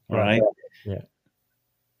day, right? Yeah.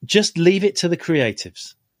 Just leave it to the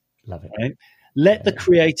creatives. Love it. Right? Let the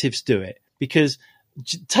creatives do it, because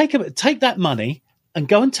take that money and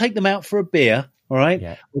go and take them out for a beer. All right.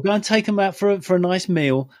 Yeah. We'll go and take them out for a nice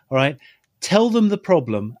meal. All right. Tell them the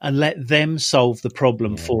problem and let them solve the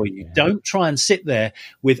problem for you. Yeah. Don't try and sit there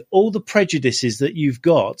with all the prejudices that you've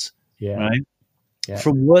got, right,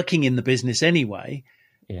 from working in the business anyway,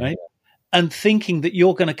 right, and thinking that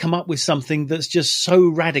you're going to come up with something that's just so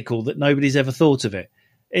radical that nobody's ever thought of it.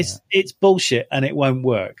 It's bullshit, and it won't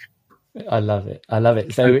work. I love it.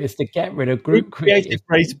 So it's to get rid of group creative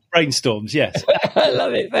brainstorms. Yes. I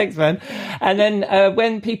love it. Thanks, man. And then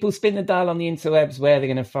when people spin the dial on the interwebs, where are they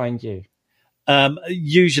going to find you?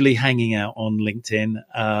 Usually hanging out on LinkedIn.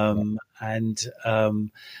 And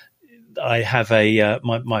I have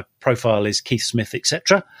my profile is Keith Smith,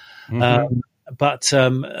 etc. But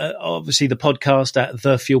obviously the podcast at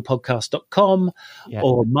thefuelpodcast.com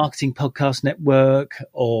or Marketing Podcast Network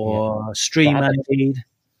or StreamAid.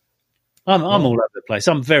 I'm all over the place.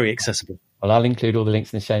 I'm very accessible. Well, I'll include all the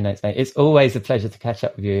links in the show notes, mate. It's always a pleasure to catch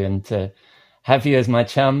up with you and to have you as my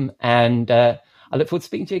chum. And I look forward to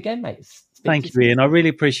speaking to you again, mate. Thank you, Ian. I really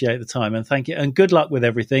appreciate the time, and thank you. And good luck with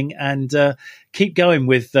everything. And keep going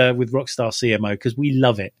with Rockstar CMO, because we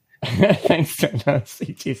love it. Thanks, John. I'll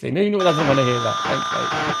see you soon. Who doesn't want to hear that? Thanks, mate.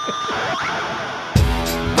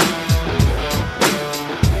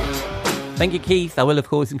 Thank you, Keith. I will, of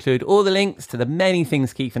course, include all the links to the many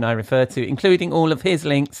things Keith and I refer to, including all of his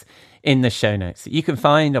links in the show notes that you can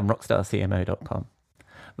find on rockstarcmo.com.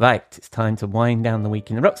 Right, it's time to wind down the week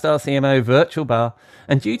in the Rockstar CMO virtual bar.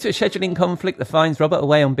 And due to a scheduling conflict that finds Robert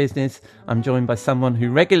away on business, I'm joined by someone who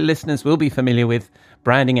regular listeners will be familiar with,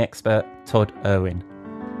 branding expert Todd Irwin.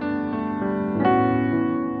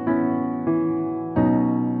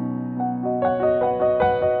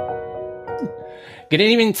 Good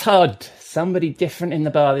evening, Todd. Somebody different in the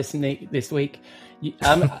bar this week.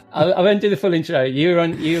 I won't do the full intro. You were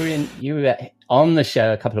on the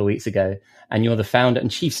show a couple of weeks ago, and you're the founder and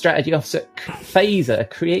chief strategy officer at Phaser, a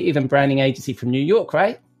creative and branding agency from New York,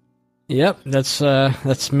 right? Yep,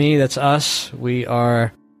 that's me. That's us. We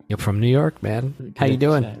are You're from New York, man. How you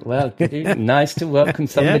doing? Well, good. Nice to welcome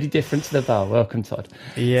somebody different to the bar. Welcome, Todd.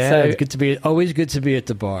 Yeah, So- it's good to be. Always good to be at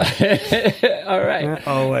the bar. All right.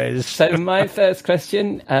 Always. So my first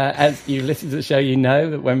question, as you listen to the show, you know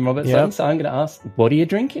that when Robert's on, so I'm going to ask, what are you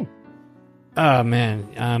drinking? Oh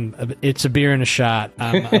man, it's a beer and a shot.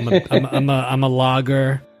 I'm a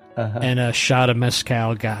lager and a shot of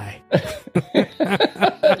mezcal guy.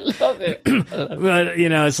 I love it. But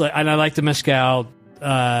it's like, and I like the mezcal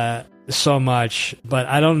so much, but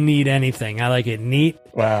I don't need anything. I like it neat.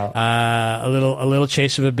 Wow. A little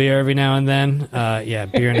chase of a beer every now and then. Yeah,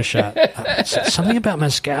 beer and a shot. Something about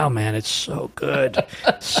mezcal, man. It's so good,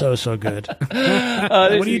 so good. What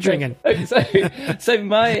are you drinking? So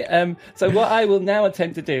what I will now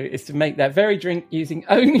attempt to do is to make that very drink using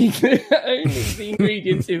only the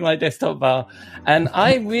ingredients in my desktop bar, and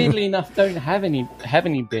I weirdly enough don't have any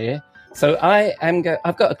beer. So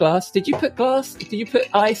I've got a glass. Did you put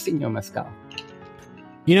ice in your mezcal?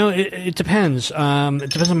 It depends. It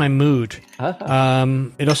depends on my mood.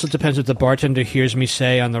 It also depends what the bartender hears me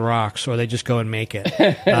say on the rocks, or they just go and make it.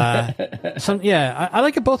 I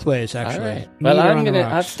like it both ways, actually. All right. Well,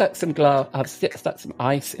 I've stuck some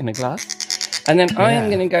ice in a glass, and then I am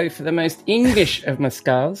going to go for the most English of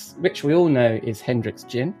mezcals, which we all know is Hendrick's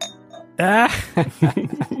gin. There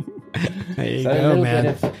you go,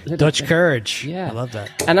 man. Dutch courage. Yeah, I love that.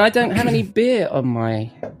 And I don't have any beer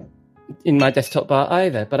in my desktop bar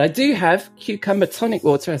either, but I do have cucumber tonic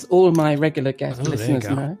water, as all my regular guest listeners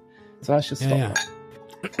know. So I should stop. Yeah.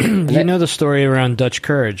 You know the story around Dutch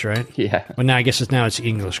courage, right? Yeah. Well, now I guess it's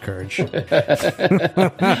English courage. I'm not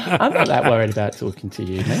that worried about talking to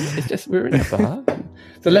you, mate. It's just we're in a bar.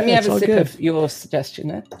 So let me have a sip of your suggestion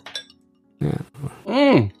there. Yeah.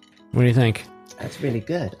 What do you think? That's really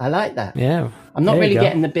good. I like that. Yeah. I'm not really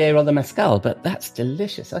getting the beer or the mezcal, but that's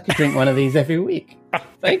delicious. I could drink one of these every week.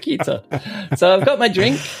 Thank you, Todd. So I've got my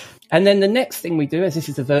drink. And then the next thing we do, as this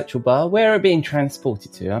is a virtual bar, where are we being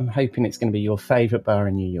transported to? I'm hoping it's going to be your favourite bar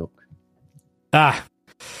in New York.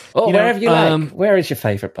 Or wherever you like. Where is your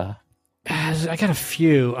favourite bar? I got a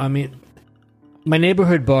few. I mean, my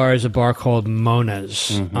neighborhood bar is a bar called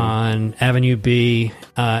Mona's on Avenue B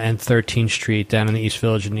and 13th Street down in the East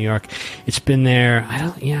Village of New York. It's been there. I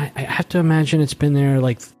have to imagine it's been there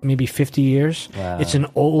like maybe 50 years. Wow. It's an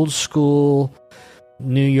old school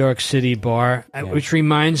New York City bar, which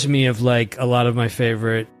reminds me of like a lot of my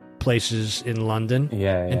favorite places in London.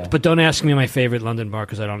 But don't ask me my favorite London bar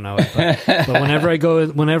because I don't know it. But whenever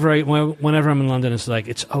I'm in London,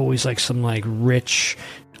 it's always like some like rich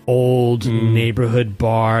old neighborhood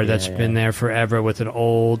bar that's been there forever with an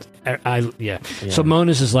old So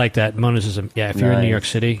Mona's is like that. Mona's is if you're in New York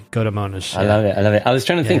City, go to Mona's. I love it. I was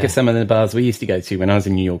trying to think of some of the bars we used to go to when I was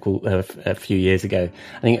in New York a few years ago.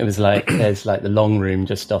 I think it was like there's like the Long Room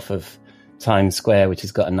just off of Times Square, which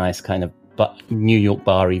has got a nice kind of New York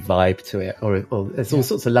bar-y vibe to it, or there's all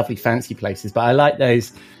sorts of lovely fancy places, but I like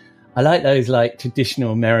those like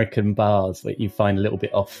traditional American bars where you find a little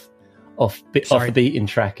bit off the beaten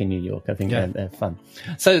track in New York. I think they're fun.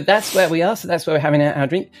 So that's where we are. So that's where we're having our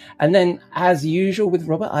drink. And then, as usual with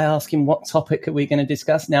Robert, I ask him what topic are we going to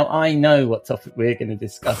discuss. Now, I know what topic we're going to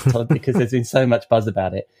discuss, Todd, because there's been so much buzz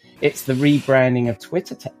about it. It's the rebranding of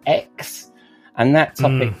Twitter to X. And that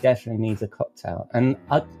topic definitely needs a cocktail. And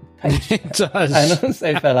it does. And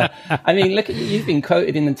also, fella, I mean, look at you. You've been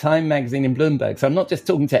quoted in the Time magazine in Bloomberg. So I'm not just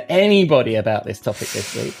talking to anybody about this topic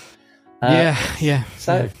this week. So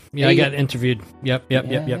I got interviewed. Yep. Yeah,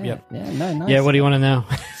 no, nice. Yeah, what do you want to know?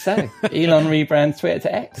 So Elon rebrands Twitter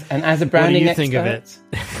to X, and as a branding what do you expert, think of it?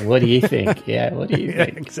 What do you think? Yeah, what do you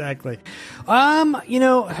think? Exactly.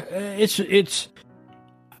 It's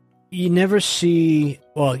you never see.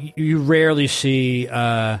 Well, you rarely see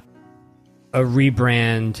a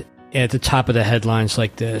rebrand at the top of the headlines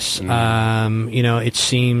like this. It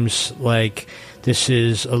seems like this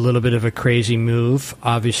is a little bit of a crazy move.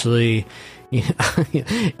 Obviously,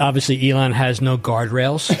 Elon has no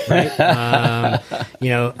guardrails, right?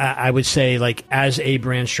 I would say, like, as a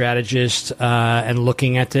brand strategist and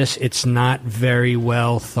looking at this, it's not very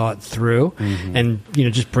well thought through. And,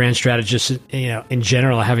 just brand strategists, in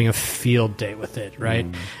general, are having a field day with it, right?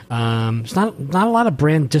 It's not a lot of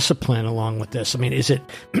brand discipline along with this. I mean, is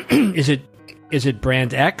it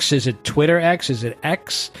brand X? Is it Twitter X? Is it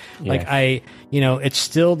X? Yes. It's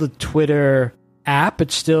still the Twitter app.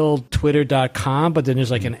 It's still twitter.com, but then there's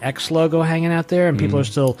like an X logo hanging out there and people are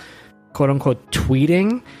still quote unquote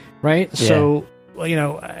tweeting, right? Yeah. So,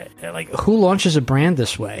 who launches a brand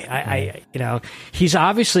this way? He's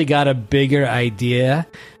obviously got a bigger idea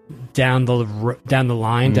down the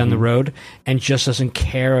line, down the road, and just doesn't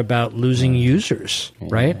care about losing users,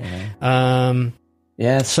 right?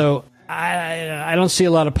 So I don't see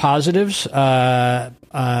a lot of positives. This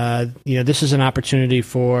is an opportunity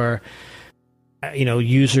for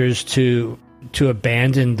users to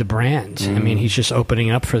abandon the brand. I mean, he's just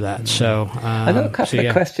opening up for that. So I got a couple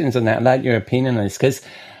of questions on that. I'd like your opinion on this, because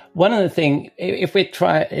one of the things, if we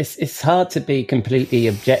try, it's hard to be completely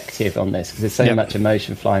objective on this because there's so much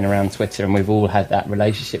emotion flying around Twitter, and we've all had that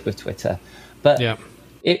relationship with Twitter. But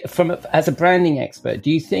as a branding expert,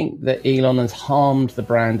 do you think that Elon has harmed the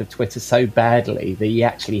brand of Twitter so badly that he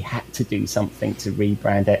actually had to do something to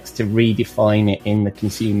rebrand X, to redefine it in the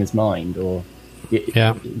consumer's mind? Or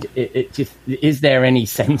is there any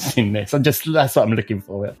sense in this? That's what I'm looking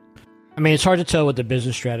for. I mean, it's hard to tell what the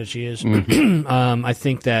business strategy is. I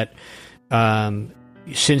think that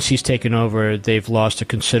since he's taken over, they've lost a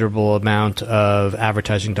considerable amount of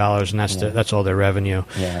advertising dollars, and that's all their revenue.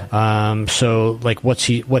 So, like, what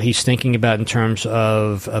he's thinking about in terms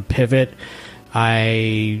of a pivot,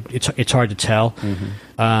 it's hard to tell.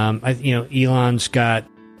 Elon's got,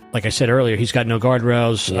 like I said earlier, he's got no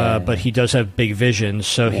guardrails, but he does have big visions.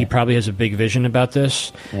 So he probably has a big vision about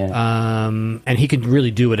this, and he can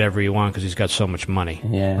really do whatever he wants because he's got so much money,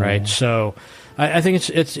 right? So I think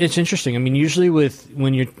it's interesting. I mean, usually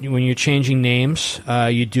when you're changing names,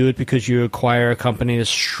 you do it because you acquire a company that's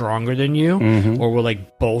stronger than you or will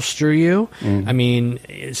like bolster you. I mean,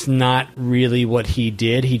 it's not really what he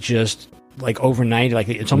did. He just overnight,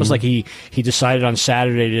 it's almost like he decided on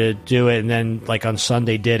Saturday to do it, and then like on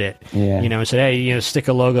Sunday did it. And said, hey, stick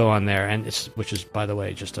a logo on there, and which is, by the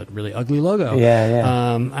way, just a really ugly logo.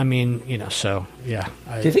 I mean, so do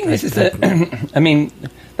you think this is I mean,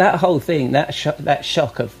 that whole thing, that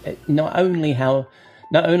shock of not only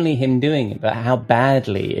him doing it, but how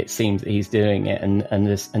badly it seems that he's doing it, and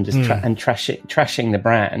trashing the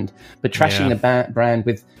brand, but trashing the brand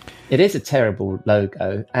with. It is a terrible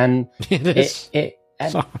logo, and it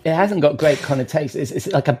hasn't got great connotations. It's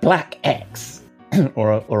like a black X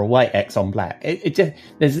or a white X on black.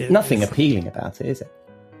 There's nothing appealing about it, is it?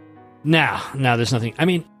 No, there's nothing. I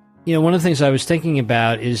mean, one of the things I was thinking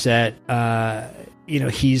about is that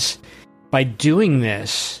he's, by doing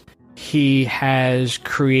this, he has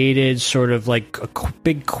created sort of like a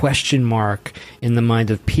big question mark in the mind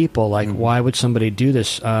of people. Like, why would somebody do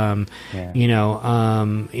this? He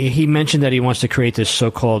mentioned that he wants to create this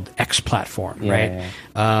so-called X platform, right?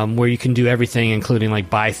 Where you can do everything, including like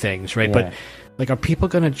buy things, right? But like, are people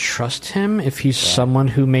going to trust him if he's someone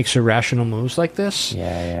who makes irrational moves like this?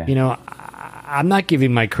 I'm not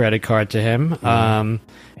giving my credit card to him. I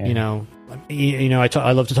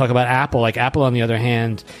love to talk about Apple. Like, Apple, on the other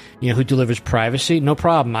hand, who delivers privacy, no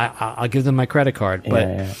problem. I'll give them my credit card.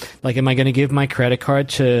 But like, am I going to give my credit card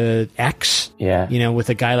to X? With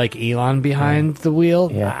a guy like Elon behind the wheel?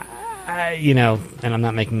 And I'm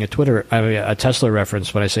not making a Tesla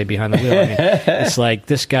reference when I say behind the wheel. I mean, it's like,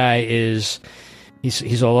 this guy is.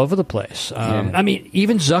 He's all over the place. I mean,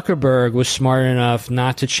 even Zuckerberg was smart enough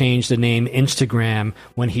not to change the name Instagram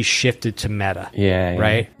when he shifted to Meta.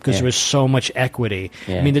 Right? Because there was so much equity.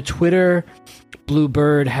 I mean, the Twitter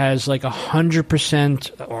Bluebird has like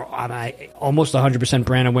 100% or almost 100%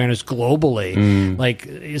 brand awareness globally. Like,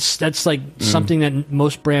 that's like something that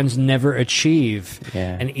most brands never achieve.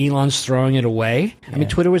 And Elon's throwing it away. I mean,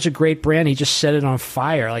 Twitter was a great brand. He just set it on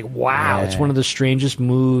fire. Like, wow, it's one of the strangest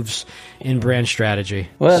moves in brand strategy.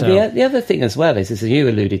 Well, the other thing as well is, as you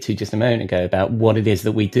alluded to just a moment ago, about what it is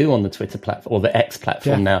that we do on the Twitter platform, or the X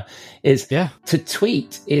platform now, is to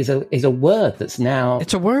tweet is a word that's now...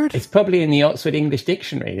 It's a word? It's probably in the Oxford English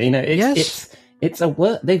Dictionary. It's a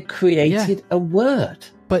word. They've created a word.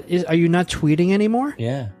 But are you not tweeting anymore?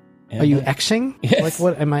 Are you Xing? Yes. Like,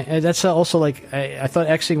 what am I? That's also like, I thought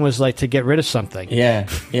Xing was like to get rid of something.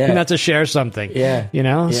 Not to share something.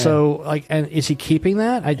 So like, and is he keeping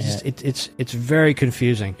that? It's very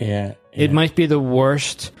confusing. It might be the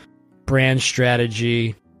worst brand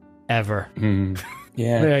strategy ever.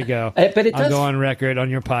 There you go. But I'll go on record on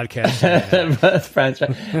your podcast.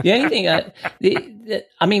 The only thing,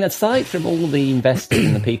 I mean, aside from all the investors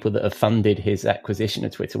and the people that have funded his acquisition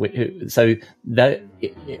of Twitter, it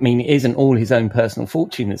isn't all his own personal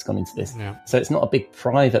fortune that's gone into this. So it's not a big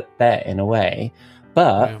private bet in a way.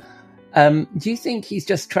 But do you think he's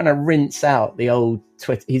just trying to rinse out the old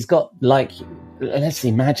Twitter? He's got, like, let's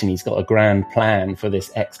imagine he's got a grand plan for this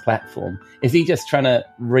X platform. Is he just trying to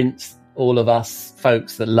rinse all of us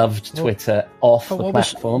folks that loved Twitter off the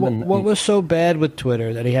platform? What was so bad with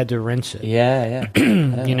Twitter that he had to rinse it?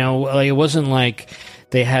 Like, it wasn't like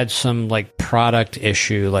they had some like product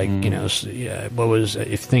issue, like what was,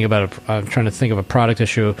 if you think about it, I'm trying to think of a product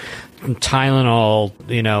issue.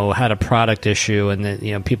 Tylenol, had a product issue, and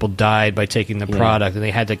then people died by taking the product, and they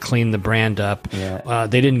had to clean the brand up. They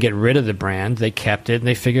didn't get rid of the brand; they kept it, and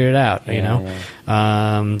they figured it out.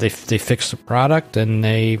 They fixed the product, and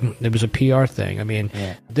it was a PR thing. I mean,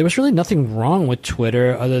 there was really nothing wrong with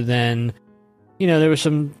Twitter other than there were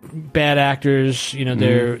some bad actors.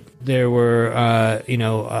 There were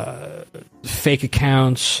fake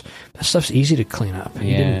accounts. That stuff's easy to clean up.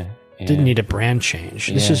 Didn't need a brand change.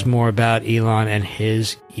 This is more about Elon and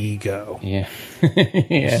his ego.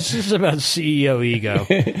 This is about CEO ego,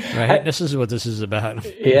 right? This is what this is about.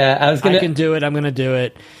 I can do it. I'm going to do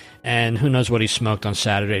it. And who knows what he smoked on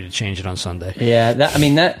Saturday to change it on Sunday.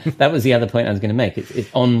 That was the other point I was going to make. It's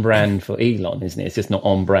on brand for Elon, isn't it? It's just not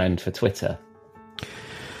on brand for Twitter.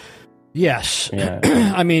 Yes.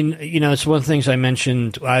 I mean, it's one of the things I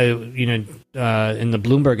mentioned, in the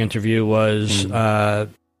Bloomberg interview was,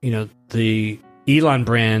 the Elon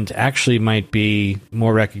brand actually might be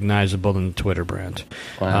more recognizable than the Twitter brand,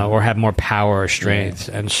 or have more power or strength.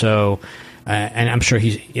 And so, and I'm sure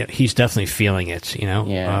he's definitely feeling it,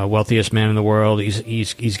 wealthiest man in the world.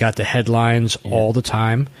 He's got the headlines all the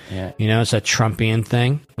time. It's that Trumpian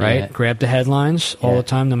thing, right? Grab the headlines all the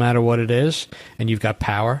time, no matter what it is. And you've got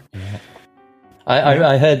power.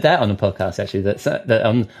 I heard that on a podcast, actually,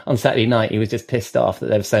 that on Saturday night he was just pissed off that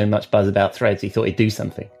there was so much buzz about Threads. He thought he'd do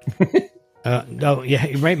something.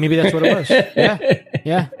 Right. Maybe that's what it was.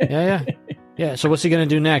 Yeah. So what's he going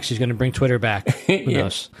to do next? He's going to bring Twitter back. Who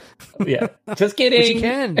knows? Just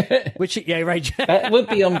kidding. Which he can. Right. That would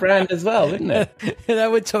be on brand as well, wouldn't it?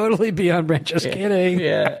 That would totally be on brand. Just kidding.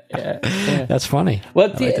 Yeah. That's funny. Well,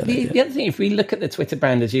 the other thing, if we look at the Twitter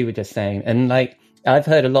brand, as you were just saying, and like, I've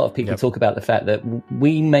heard a lot of people talk about the fact that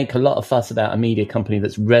we make a lot of fuss about a media company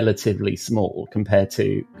that's relatively small compared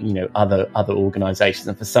to, other organizations.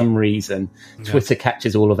 And for some reason, Twitter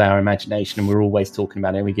captures all of our imagination, and we're always talking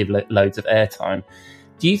about it, and we give loads of airtime.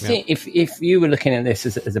 Do you think, if you were looking at this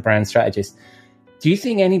as a brand strategist, do you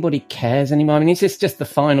think anybody cares anymore? I mean, is this just the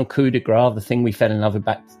final coup de grace, the thing we fell in love with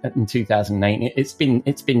back in 2008? It's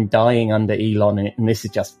been dying under Elon, and this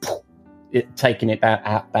is just taking it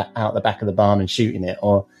out the back of the barn and shooting it?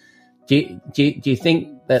 Or do you think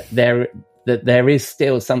that there is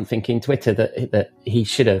still something in Twitter that he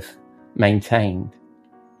should have maintained?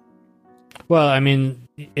 Well, I mean,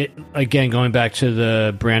 again, going back to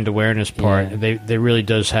the brand awareness part, they really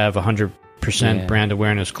does have 100% brand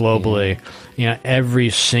awareness globally. Every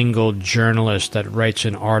single journalist that writes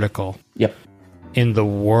an article in the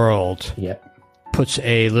world puts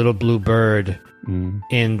a little blue bird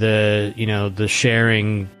in the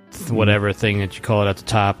sharing whatever thing that you call it at the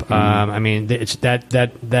top. I mean, it's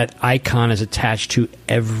that icon is attached to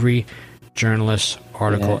every journalist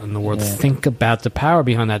article in the world. Think about the power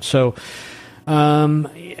behind that. So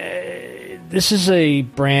this is a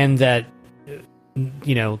brand that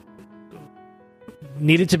needed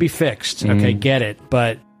to be fixed. Okay, get it,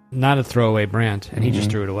 but not a throwaway brand, and he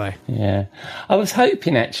just threw it away. Yeah. I was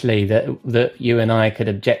hoping, actually, that you and I could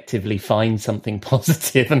objectively find something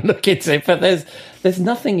positive and look into it, but there's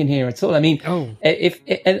nothing in here at all. I mean,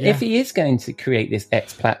 if he is going to create this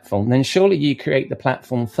X platform, then surely you create the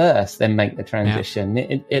platform first, then make the transition.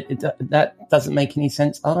 That doesn't make any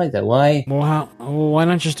sense either. Why? Well, why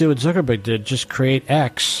not just do what Zuckerberg did? Just create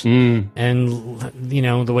X, and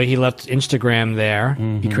the way he left Instagram there,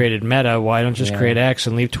 he created Meta. Why don't just create X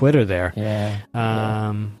and leave Twitter there?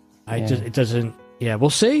 It doesn't. Yeah, we'll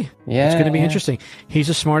see. It's going to be interesting. He's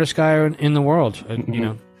the smartest guy in the world,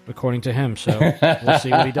 according to him. So we'll see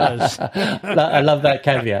what he does. I love that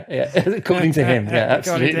caveat. Yeah, according to him. Yeah,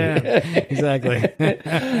 absolutely. Exactly.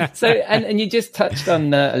 So, and you just touched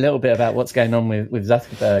on a little bit about what's going on with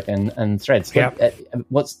Zuckerberg and Threads.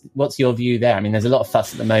 What's your view there? I mean, there's a lot of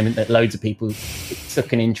fuss at the moment that loads of people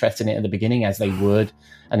took an interest in it at the beginning, as they would,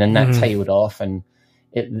 and then that tailed off, and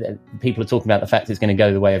people are talking about the fact it's going to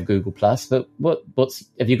go the way of Google Plus. But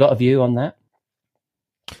have you got a view on that?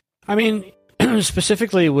 I mean,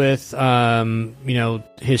 specifically with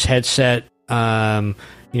his headset,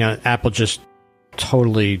 Apple just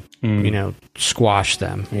totally squashed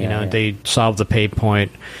them. They solved the pain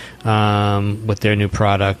point with their new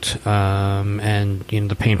product, and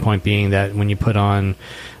the pain point being that when you put on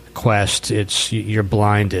Quest, you're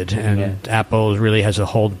blinded, and Apple really has a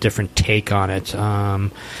whole different take on it,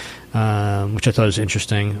 which I thought was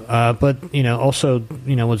interesting. But also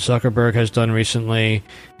what Zuckerberg has done recently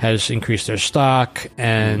has increased their stock,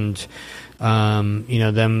 and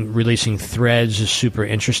them releasing Threads is super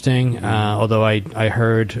interesting. Although I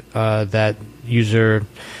heard that usership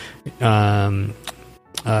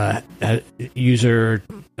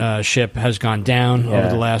has gone down over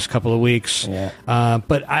the last couple of weeks.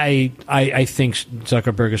 But I think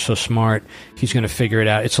Zuckerberg is so smart, he's going to figure it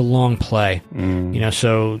out. It's a long play.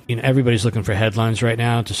 So everybody's looking for headlines right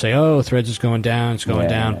now to say, oh, Threads is going down, it's going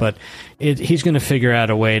down. But he's going to figure out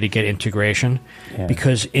a way to get integration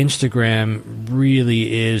because Instagram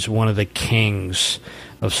really is one of the kings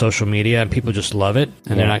of social media, and people just love it,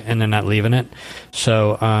 and they're not leaving it.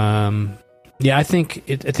 So I think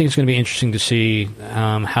it's going to be interesting to see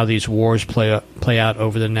how these wars play out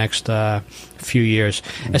over the next few years,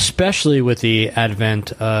 especially with the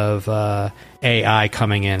advent of AI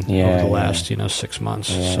coming in over the last 6 months.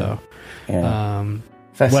 So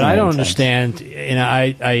what I don't understand,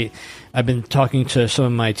 I've been talking to some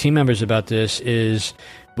of my team members about this, is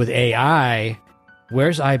with AI,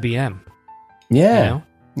 where's IBM?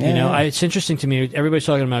 It's interesting to me. Everybody's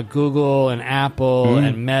talking about Google and Apple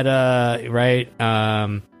and Meta, right?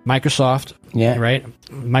 Microsoft, right?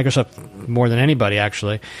 Microsoft more than anybody,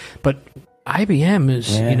 actually. But IBM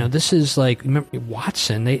is, this is like, remember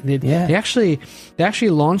Watson. They actually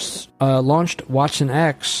launched Watson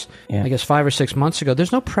X, I guess 5 or 6 months ago.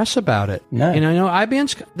 There's no press about it. No.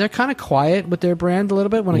 IBM's, they're kind of quiet with their brand a little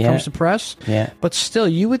bit when it comes to press. But still,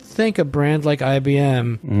 you would think a brand like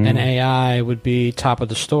IBM and AI would be top of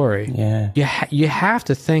the story. You have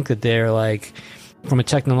to think that they're like, from a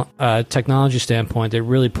technology standpoint, they're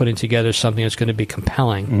really putting together something that's going to be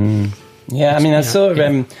compelling. I saw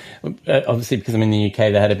obviously, because I'm in the UK,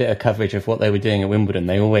 they had a bit of coverage of what they were doing at Wimbledon.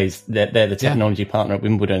 They're the technology partner at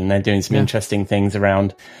Wimbledon, and they're doing some interesting things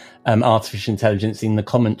around artificial intelligence in the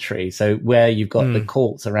commentary. So where you've got the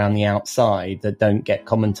courts around the outside that don't get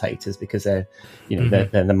commentators because they're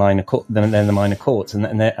the minor courts,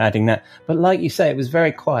 and they're adding that. But like you say, it was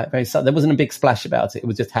very quiet, very subtle. There wasn't a big splash about it.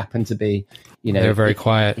 It just happened to be, they're very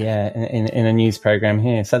quiet. In a news program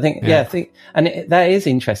here. So I think, that is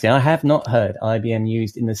interesting. I have not heard IBM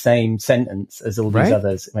used in the same sentence as all these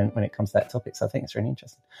others when it comes to that topic. So I think it's really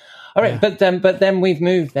interesting. All right, but then we've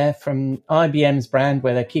moved there from IBM's brand,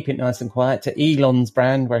 where they keep it nice and quiet, to Elon's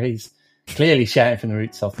brand, where he's clearly shouting from the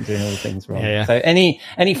rooftops and doing all the things wrong. So any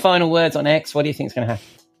final words on X? What do you think is going to happen?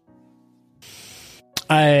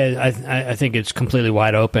 I think it's completely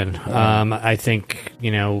wide open. I think,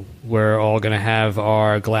 we're all going to have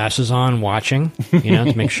our glasses on watching,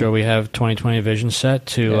 to make sure we have 20/20 vision set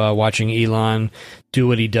to watching Elon do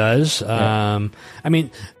what he does. The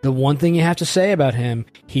one thing you have to say about him,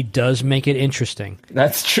 he does make it interesting.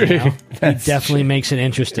 That's true. He definitely makes it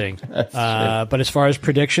interesting. But as far as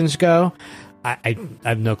predictions go, I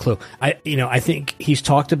have no clue. I think he's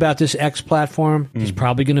talked about this X platform. He's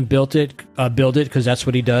probably going to build it because that's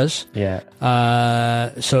what he does.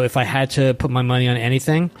 So if I had to put my money on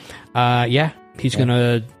anything, he's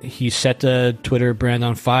set the Twitter brand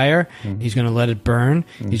on fire. He's going to let it burn.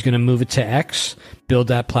 He's going to move it to X, build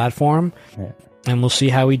that platform. And we'll see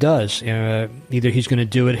how he does. Either he's going to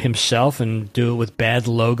do it himself and do it with bad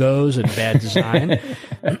logos and bad design,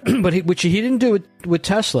 which he didn't do it with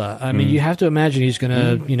Tesla. I mean, you have to imagine he's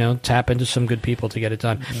going to, tap into some good people to get it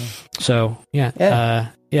done. So,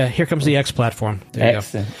 here comes the X platform. There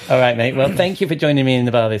Excellent. You go. All right, mate. Well, thank you for joining me in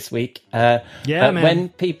the bar this week. Man. When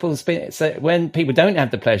people don't have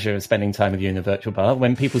the pleasure of spending time with you in the virtual bar,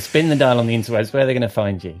 when people spin the dial on the interwebs, where are they going to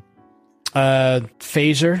find you?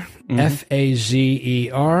 Phaser,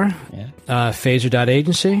 Fazer,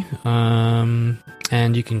 Phaser.agency,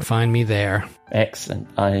 and you can find me there. Excellent.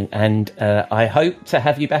 I hope to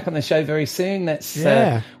have you back on the show very soon. Let's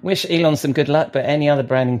wish Elon some good luck, but any other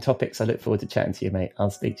branding topics, I look forward to chatting to you, mate. I'll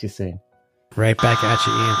speak to you soon. Right back at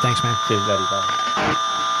you, Ian. Thanks, man. Cheers, buddy. Bye.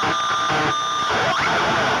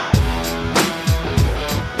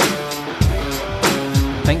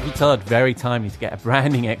 Thank you, Todd. Very timely to get a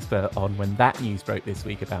branding expert on when that news broke this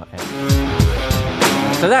week about X.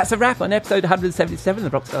 So that's a wrap on episode 177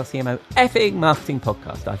 of the Rockstar CMO effing marketing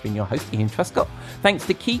podcast. I've been your host, Ian Truscott. Thanks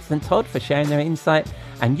to Keith and Todd for sharing their insight.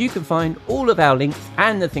 And you can find all of our links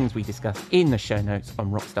and the things we discuss in the show notes on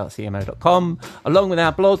rockstarcmo.com, along with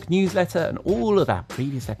our blog, newsletter, and all of our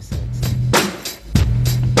previous episodes.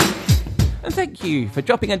 And thank you for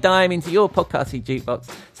dropping a dime into your podcasting jukebox,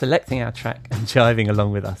 selecting our track and jiving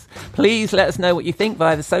along with us. Please let us know what you think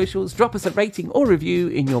via the socials. Drop us a rating or review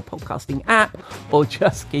in your podcasting app, or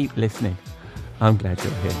just keep listening. I'm glad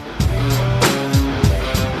you're here.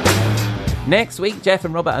 Next week, Jeff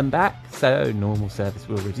and Robert are back, so normal service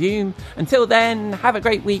will resume. Until then, have a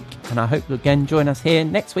great week, and I hope you'll again join us here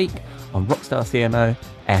next week on Rockstar CMO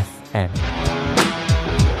FM.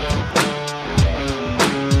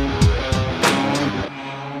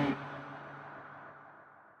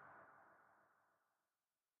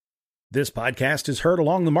 This podcast is heard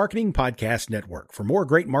along the Marketing Podcast Network. For more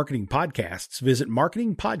great marketing podcasts, visit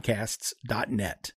marketingpodcasts.net.